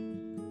than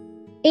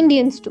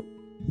Indians do.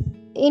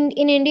 In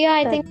India,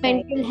 I think That's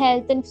right. mental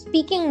health and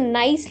speaking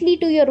nicely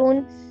to your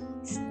own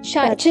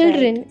That's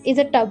children right. is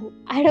a taboo.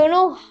 I don't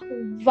know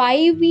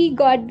why we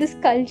got this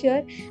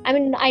culture. I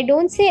mean, I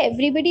don't say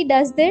everybody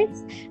does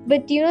this,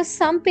 but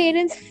some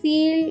parents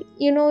feel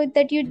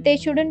that they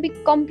shouldn't be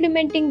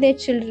complimenting their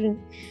children.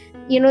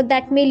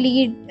 That may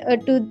lead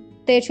to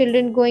their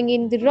children going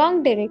in the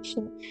wrong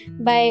direction.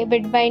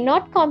 But by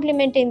not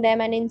complimenting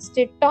them and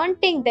instead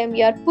taunting them,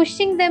 you are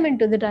pushing them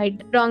into the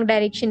wrong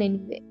direction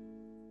anyway.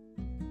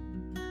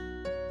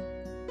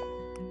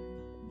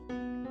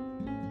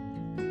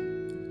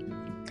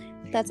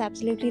 That's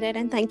absolutely right,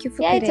 and thank you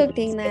for Yeah, it's okay.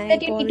 correcting. It's I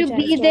that you need to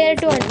be apologize there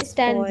to our listeners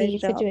understand the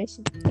for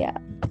situation. Yeah.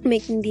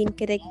 making the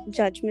incorrect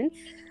judgment.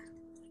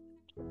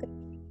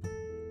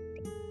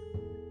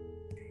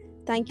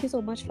 Thank you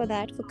so much for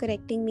that, for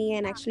correcting me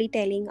and actually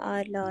telling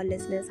our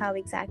listeners how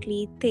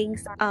exactly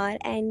things are.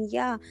 And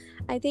yeah,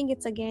 I think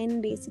it's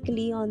again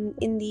basically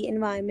in the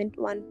environment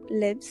one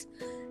lives.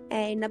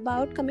 And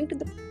about coming to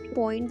the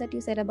point that you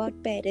said about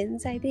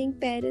parents, I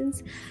think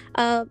parents,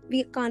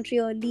 we can't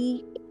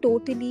really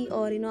totally,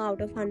 or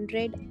out of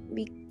 100,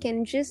 we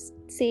can just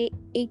say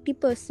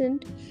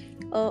 80%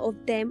 of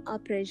them are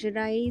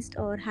pressurized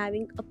or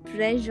having a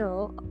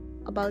pressure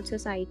about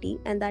society,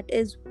 and that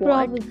is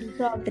what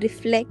Probably.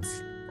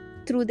 reflects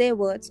through their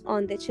words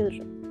on their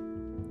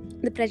children.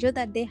 The pressure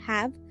that they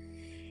have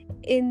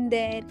in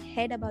their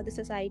head about the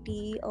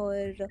society,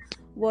 or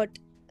what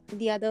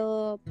the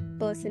other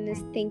person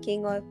is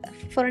thinking. Or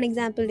for an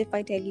example, if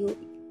I tell you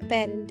a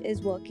parent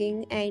is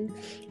working and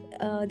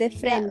their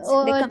friends,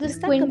 they this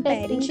start comparing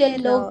their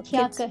quintessential log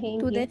kya kids to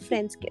kahenge their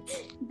friends'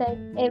 kids. that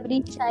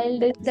every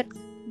child is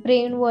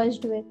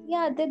brainwashed with.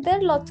 Yeah, there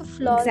are lots of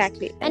flaws.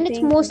 Exactly. And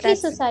it's mostly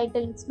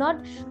societal. It's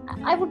not,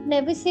 I would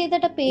never say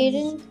that a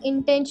parent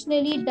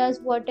intentionally does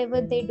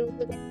whatever they do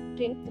to their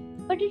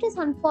children. But it is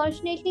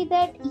unfortunately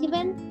that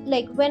even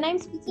like when I'm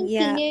speaking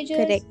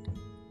teenagers, correct.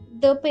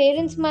 the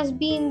parents must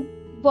be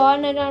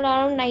born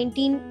around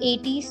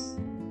 1980s,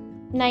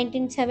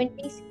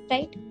 1970s,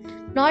 right?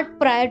 Not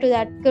prior to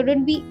that.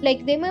 Couldn't be,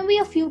 like, there may be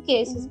a few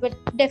cases, but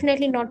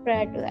definitely not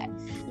prior to that.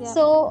 Yeah.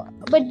 So,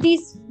 but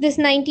this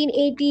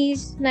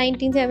 1980s,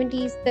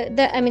 1970s,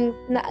 the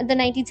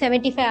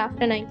 1975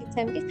 after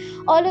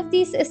 1970s, all of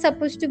these is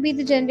supposed to be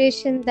the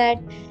generation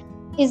that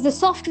is the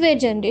software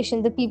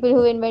generation, the people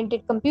who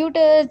invented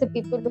computers, the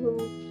people who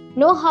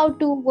know how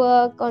to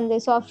work on the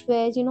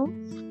softwares,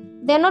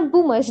 they're not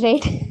boomers,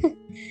 right?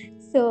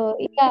 So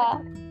yeah,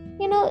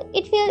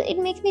 it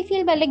makes me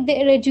feel bad, like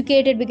they're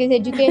educated, because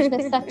education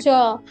is such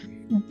a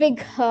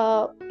big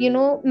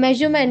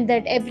measurement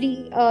that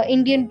every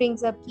Indian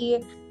brings up.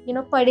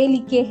 Padhe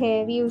likhe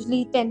hai, we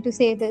usually tend to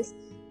say this.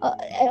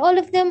 All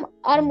of them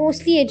are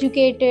mostly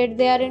educated,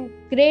 they are in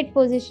great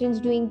positions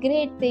doing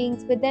great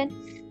things, but then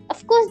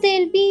of course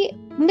there'll be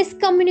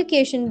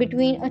miscommunication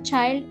between a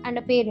child and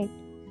a parent.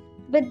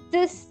 But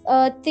this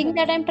thing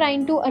that I'm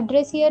trying to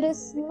address here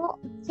is,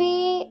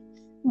 way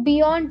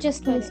beyond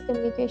just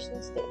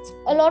miscommunication states.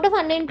 A lot of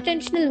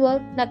unintentional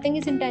work, nothing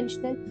is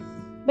intentional.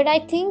 But I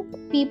think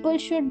people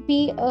should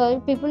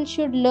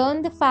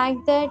learn the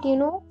fact that,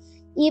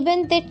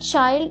 even their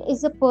child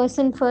is a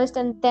person first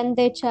and then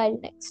their child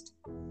next.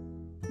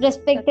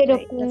 Respect their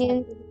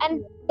opinions.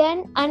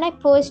 And I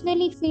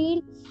personally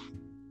feel,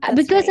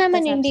 because I'm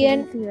an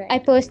Indian, I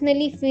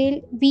personally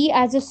feel we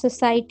as a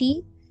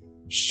society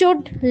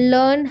should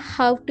learn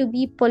how to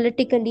be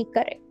politically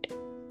correct.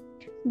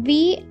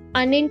 We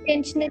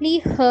unintentionally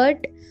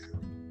hurt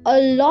a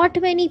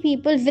lot many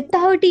people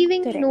without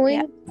even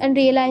knowing and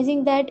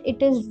realizing that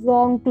it is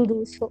wrong to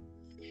do so.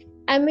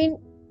 I mean,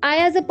 I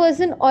as a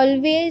person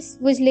always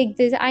was like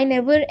this. I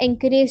never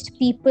encouraged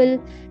people,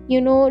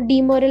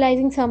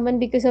 demoralizing someone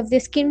because of their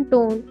skin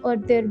tone or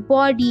their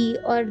body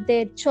or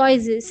their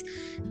choices.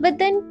 But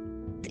then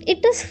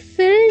it is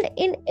filled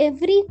in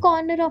every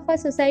corner of our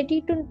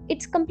society.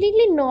 It's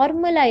completely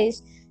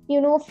normalized,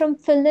 from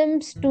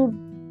films to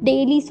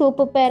daily soap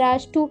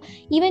operas to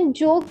even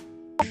jokes.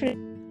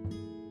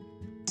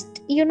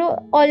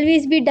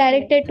 Always be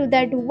directed to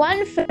that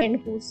one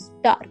friend who's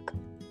dark.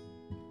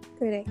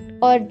 Correct.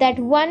 Or that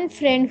one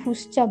friend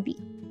who's chubby.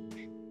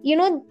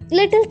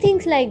 Little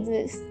things like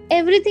this.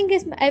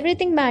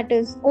 Everything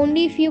matters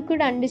only if you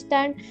could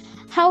understand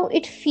how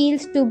it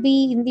feels to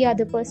be in the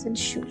other person's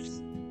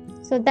shoes.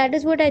 So that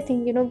is what I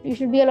think. You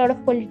should be a lot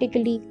of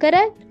politically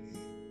correct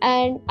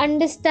and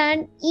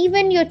understand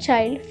even your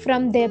child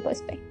from their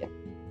perspective.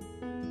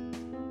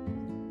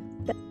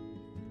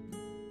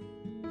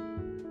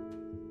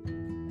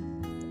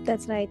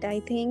 That's right.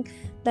 I think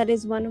that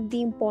is one of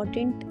the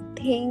important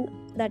thing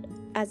that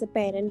as a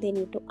parent they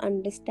need to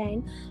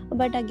understand.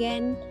 But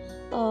again,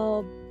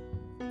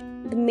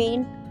 the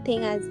main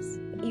thing, as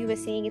you were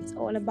saying, it's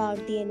all about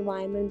the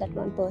environment that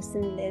one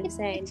person lives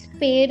in. It's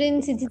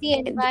parents, it's the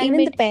environment,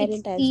 even the parent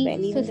it's as the well.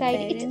 Even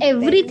society, the it's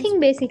parents, everything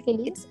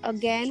basically. It's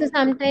again. So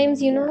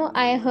sometimes,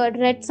 I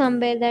read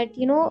somewhere that,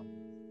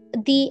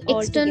 the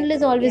external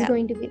is always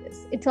going to be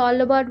this. It's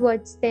all about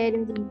what's there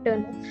in the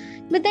internal.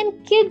 But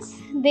then kids,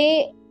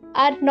 they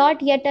are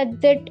not yet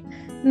at that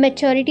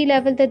maturity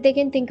level that they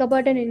can think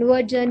about an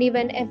inward journey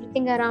when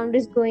everything around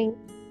is going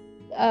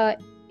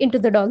into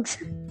the dogs.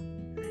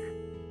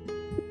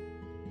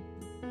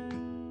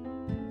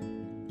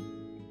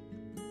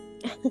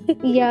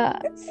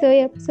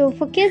 So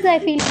for kids I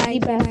feel really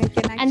bad.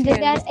 And then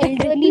there are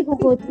elderly who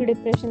go through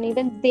depression.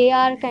 Even they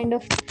are kind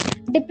of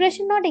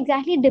depression, not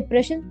exactly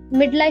depression,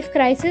 midlife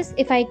crisis,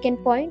 if I can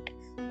point,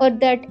 or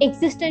that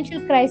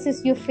existential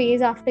crisis you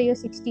face after your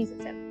 60s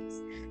or 70s.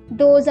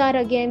 Those are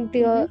again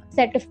the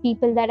set of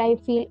people that I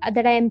feel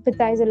that I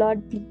empathize a lot.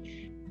 The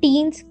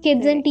teens,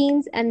 kids and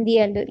teens, and the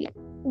elderly.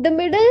 The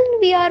middle,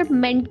 we are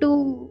meant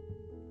to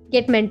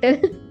get mental.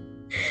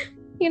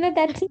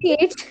 That's the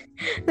age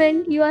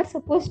when you are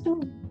supposed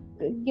to,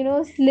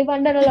 live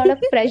under a lot of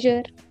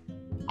pressure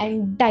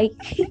and die.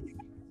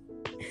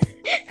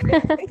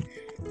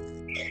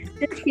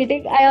 Just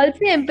kidding. I also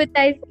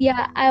empathize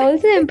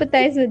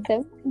with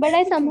them. But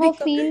I somehow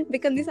feel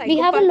we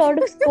have a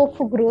lot of scope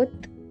for growth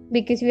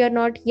because we are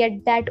not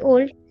yet that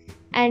old.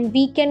 And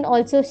we can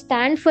also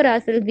stand for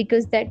ourselves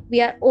because that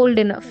we are old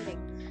enough.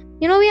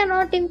 We are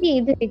not in the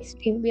either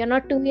extreme. We are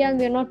not too young.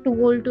 We are not too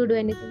old to do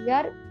anything. We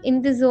are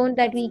in the zone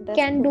that we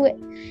can do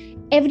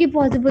every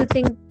possible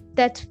thing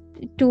that's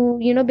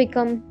to,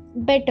 become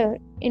better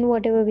in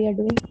whatever we are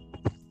doing.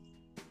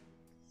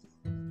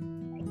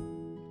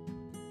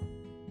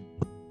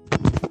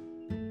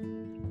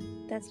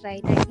 That's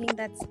right. I think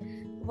that's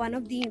one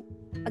of the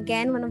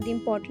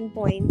important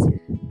points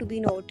to be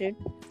noted.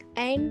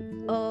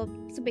 And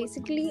so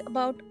basically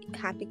about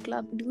Happy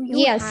Club, do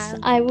you have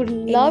I would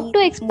love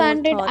to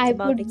expand it. I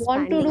would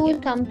want to do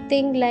it?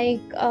 something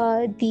like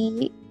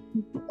the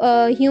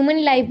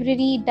human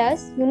library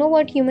does. You know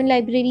what human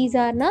libraries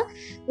are, na?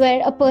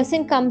 Where a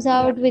person comes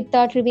out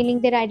without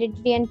revealing their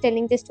identity and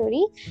telling the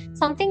story.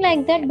 Something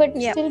like that, but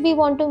still we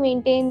want to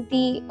maintain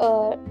the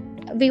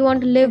we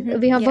want to live,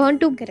 we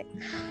want to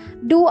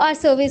do our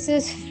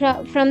services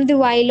from the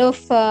while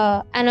of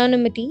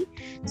anonymity.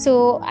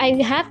 So I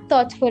have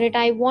thoughts for it.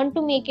 I want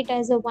to make it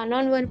as a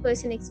one-on-one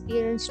person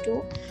experience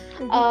too.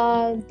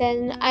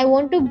 Then I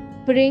want to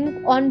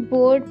bring on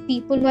board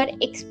people who are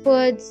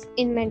experts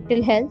in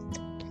mental health,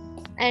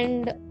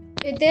 and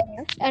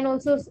and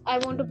also I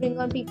want to bring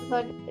on people who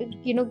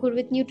are good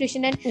with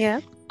nutrition.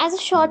 And as a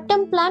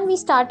short-term plan, we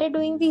started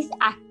doing these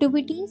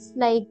activities.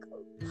 Like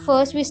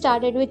first we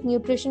started with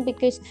nutrition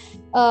because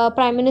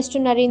Prime Minister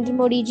Narendra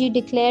Modi ji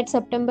declared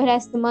September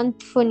as the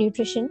month for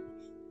nutrition.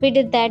 We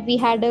did that. We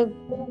had a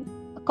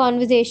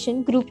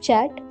conversation, group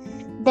chat.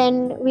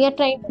 Then we are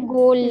trying to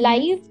go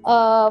live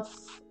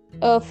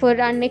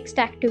for our next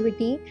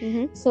activity.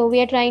 So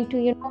we are trying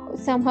to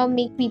somehow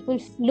make people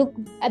look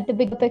at the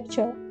bigger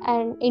picture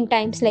and in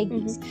times like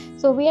these.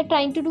 So we are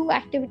trying to do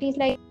activities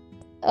like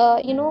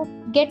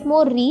get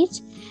more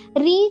reach,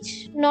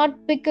 not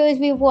because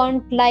we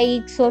want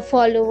likes or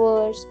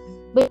followers,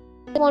 but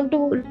we want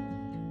to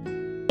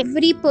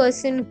every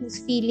person who's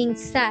feeling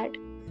sad,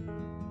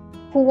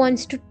 who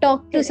wants to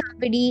talk to Correct.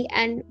 somebody,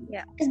 and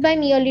Yeah. just by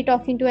merely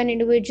talking to an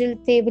individual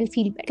they will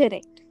feel better.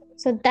 Correct.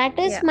 So that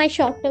is Yeah. my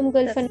short term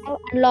goal for That's now,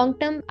 and long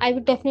term I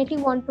would definitely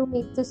want to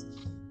make this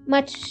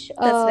much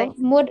that's right.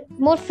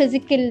 more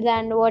physical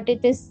than what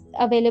it is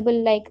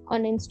available like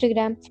on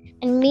Instagram,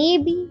 and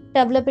maybe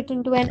develop it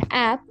into an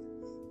app.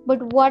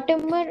 But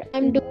whatever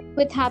I'm doing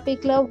with Happy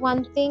Club,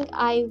 one thing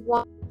I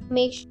want to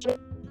make sure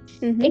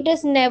Mm-hmm. it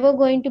is never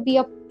going to be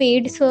a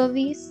paid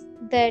service,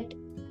 that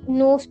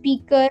no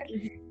speaker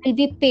will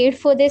be paid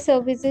for their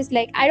services.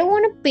 Like, I don't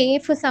want to pay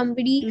for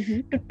somebody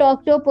to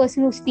talk to a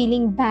person who's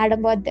feeling bad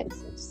about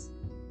themselves.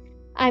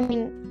 I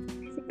mean,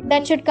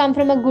 that should come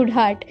from a good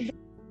heart.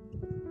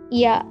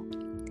 Yeah.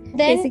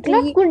 Then Basically,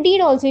 not good deed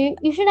also.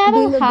 You should have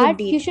doing a a good heart.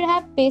 deed. You should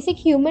have basic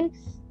human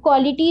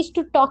qualities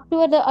to talk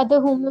to the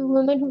other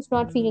woman who's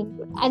not feeling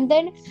good. And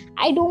then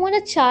I don't want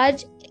to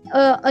charge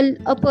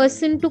a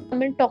person to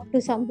come and talk to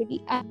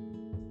somebody.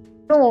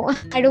 No,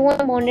 I don't want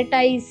to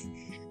monetize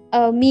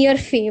a mere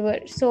favor.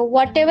 So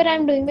whatever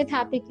I'm doing with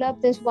Happy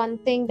Club, there's one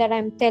thing that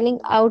I'm telling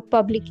out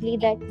publicly,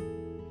 that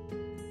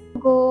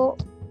go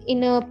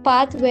in a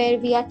path where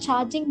we are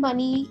charging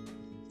money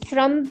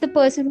from the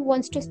person who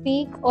wants to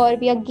speak, or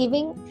we are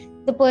giving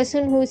the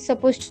person who is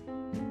supposed to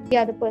be the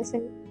other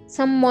person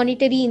some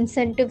monetary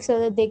incentive so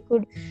that they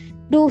could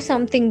do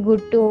something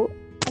good to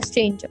a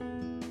stranger.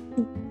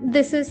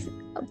 This is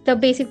the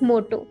basic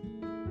motto.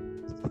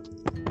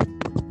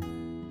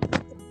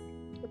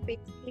 So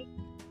basically,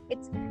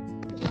 it's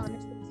to be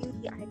honest with you,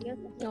 the ideas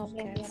that you have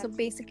shared, they are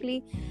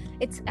basically,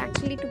 it's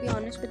actually, to be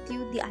honest with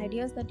you, the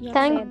ideas that you have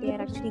Thank shared, they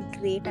are actually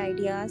great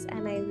ideas,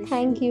 and I wish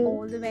Thank you.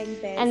 all the very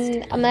best.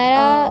 And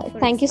Amara, for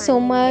thank you so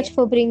expanding much it.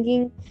 for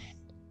bringing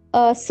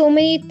so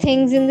many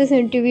things in this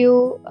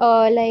interview.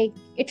 Like,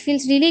 it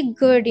feels really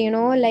good,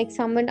 like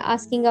someone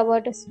asking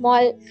about a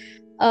small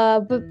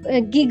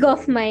gig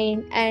of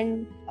mine,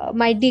 and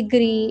my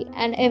degree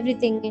and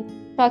everything,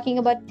 and talking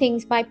about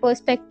things, my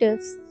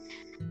perspectives.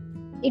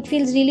 It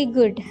feels really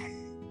good.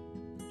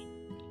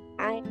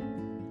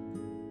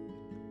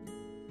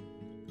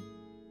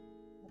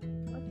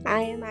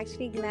 I am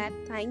actually glad.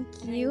 Thank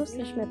you,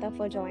 Sushmita,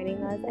 for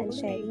joining us and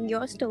sharing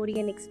your story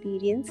and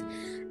experience.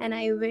 And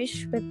I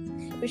wish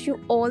you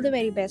all the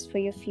very best for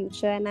your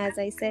future. And as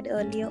I said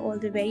earlier, all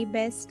the very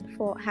best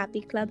for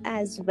Happy Club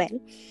as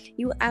well.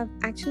 You have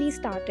actually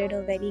started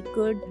a very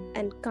good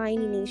and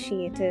kind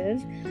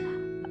initiative.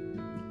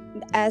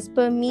 As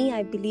per me,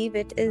 I believe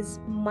it is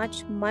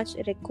much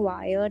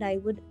required. I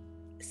would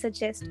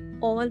suggest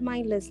all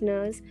my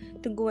listeners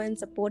to go and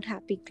support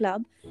Happy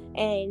Club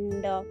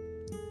and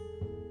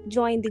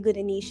join the good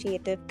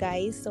initiative,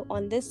 guys. So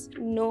on this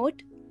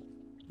note,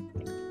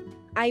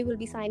 I will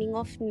be signing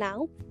off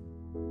now.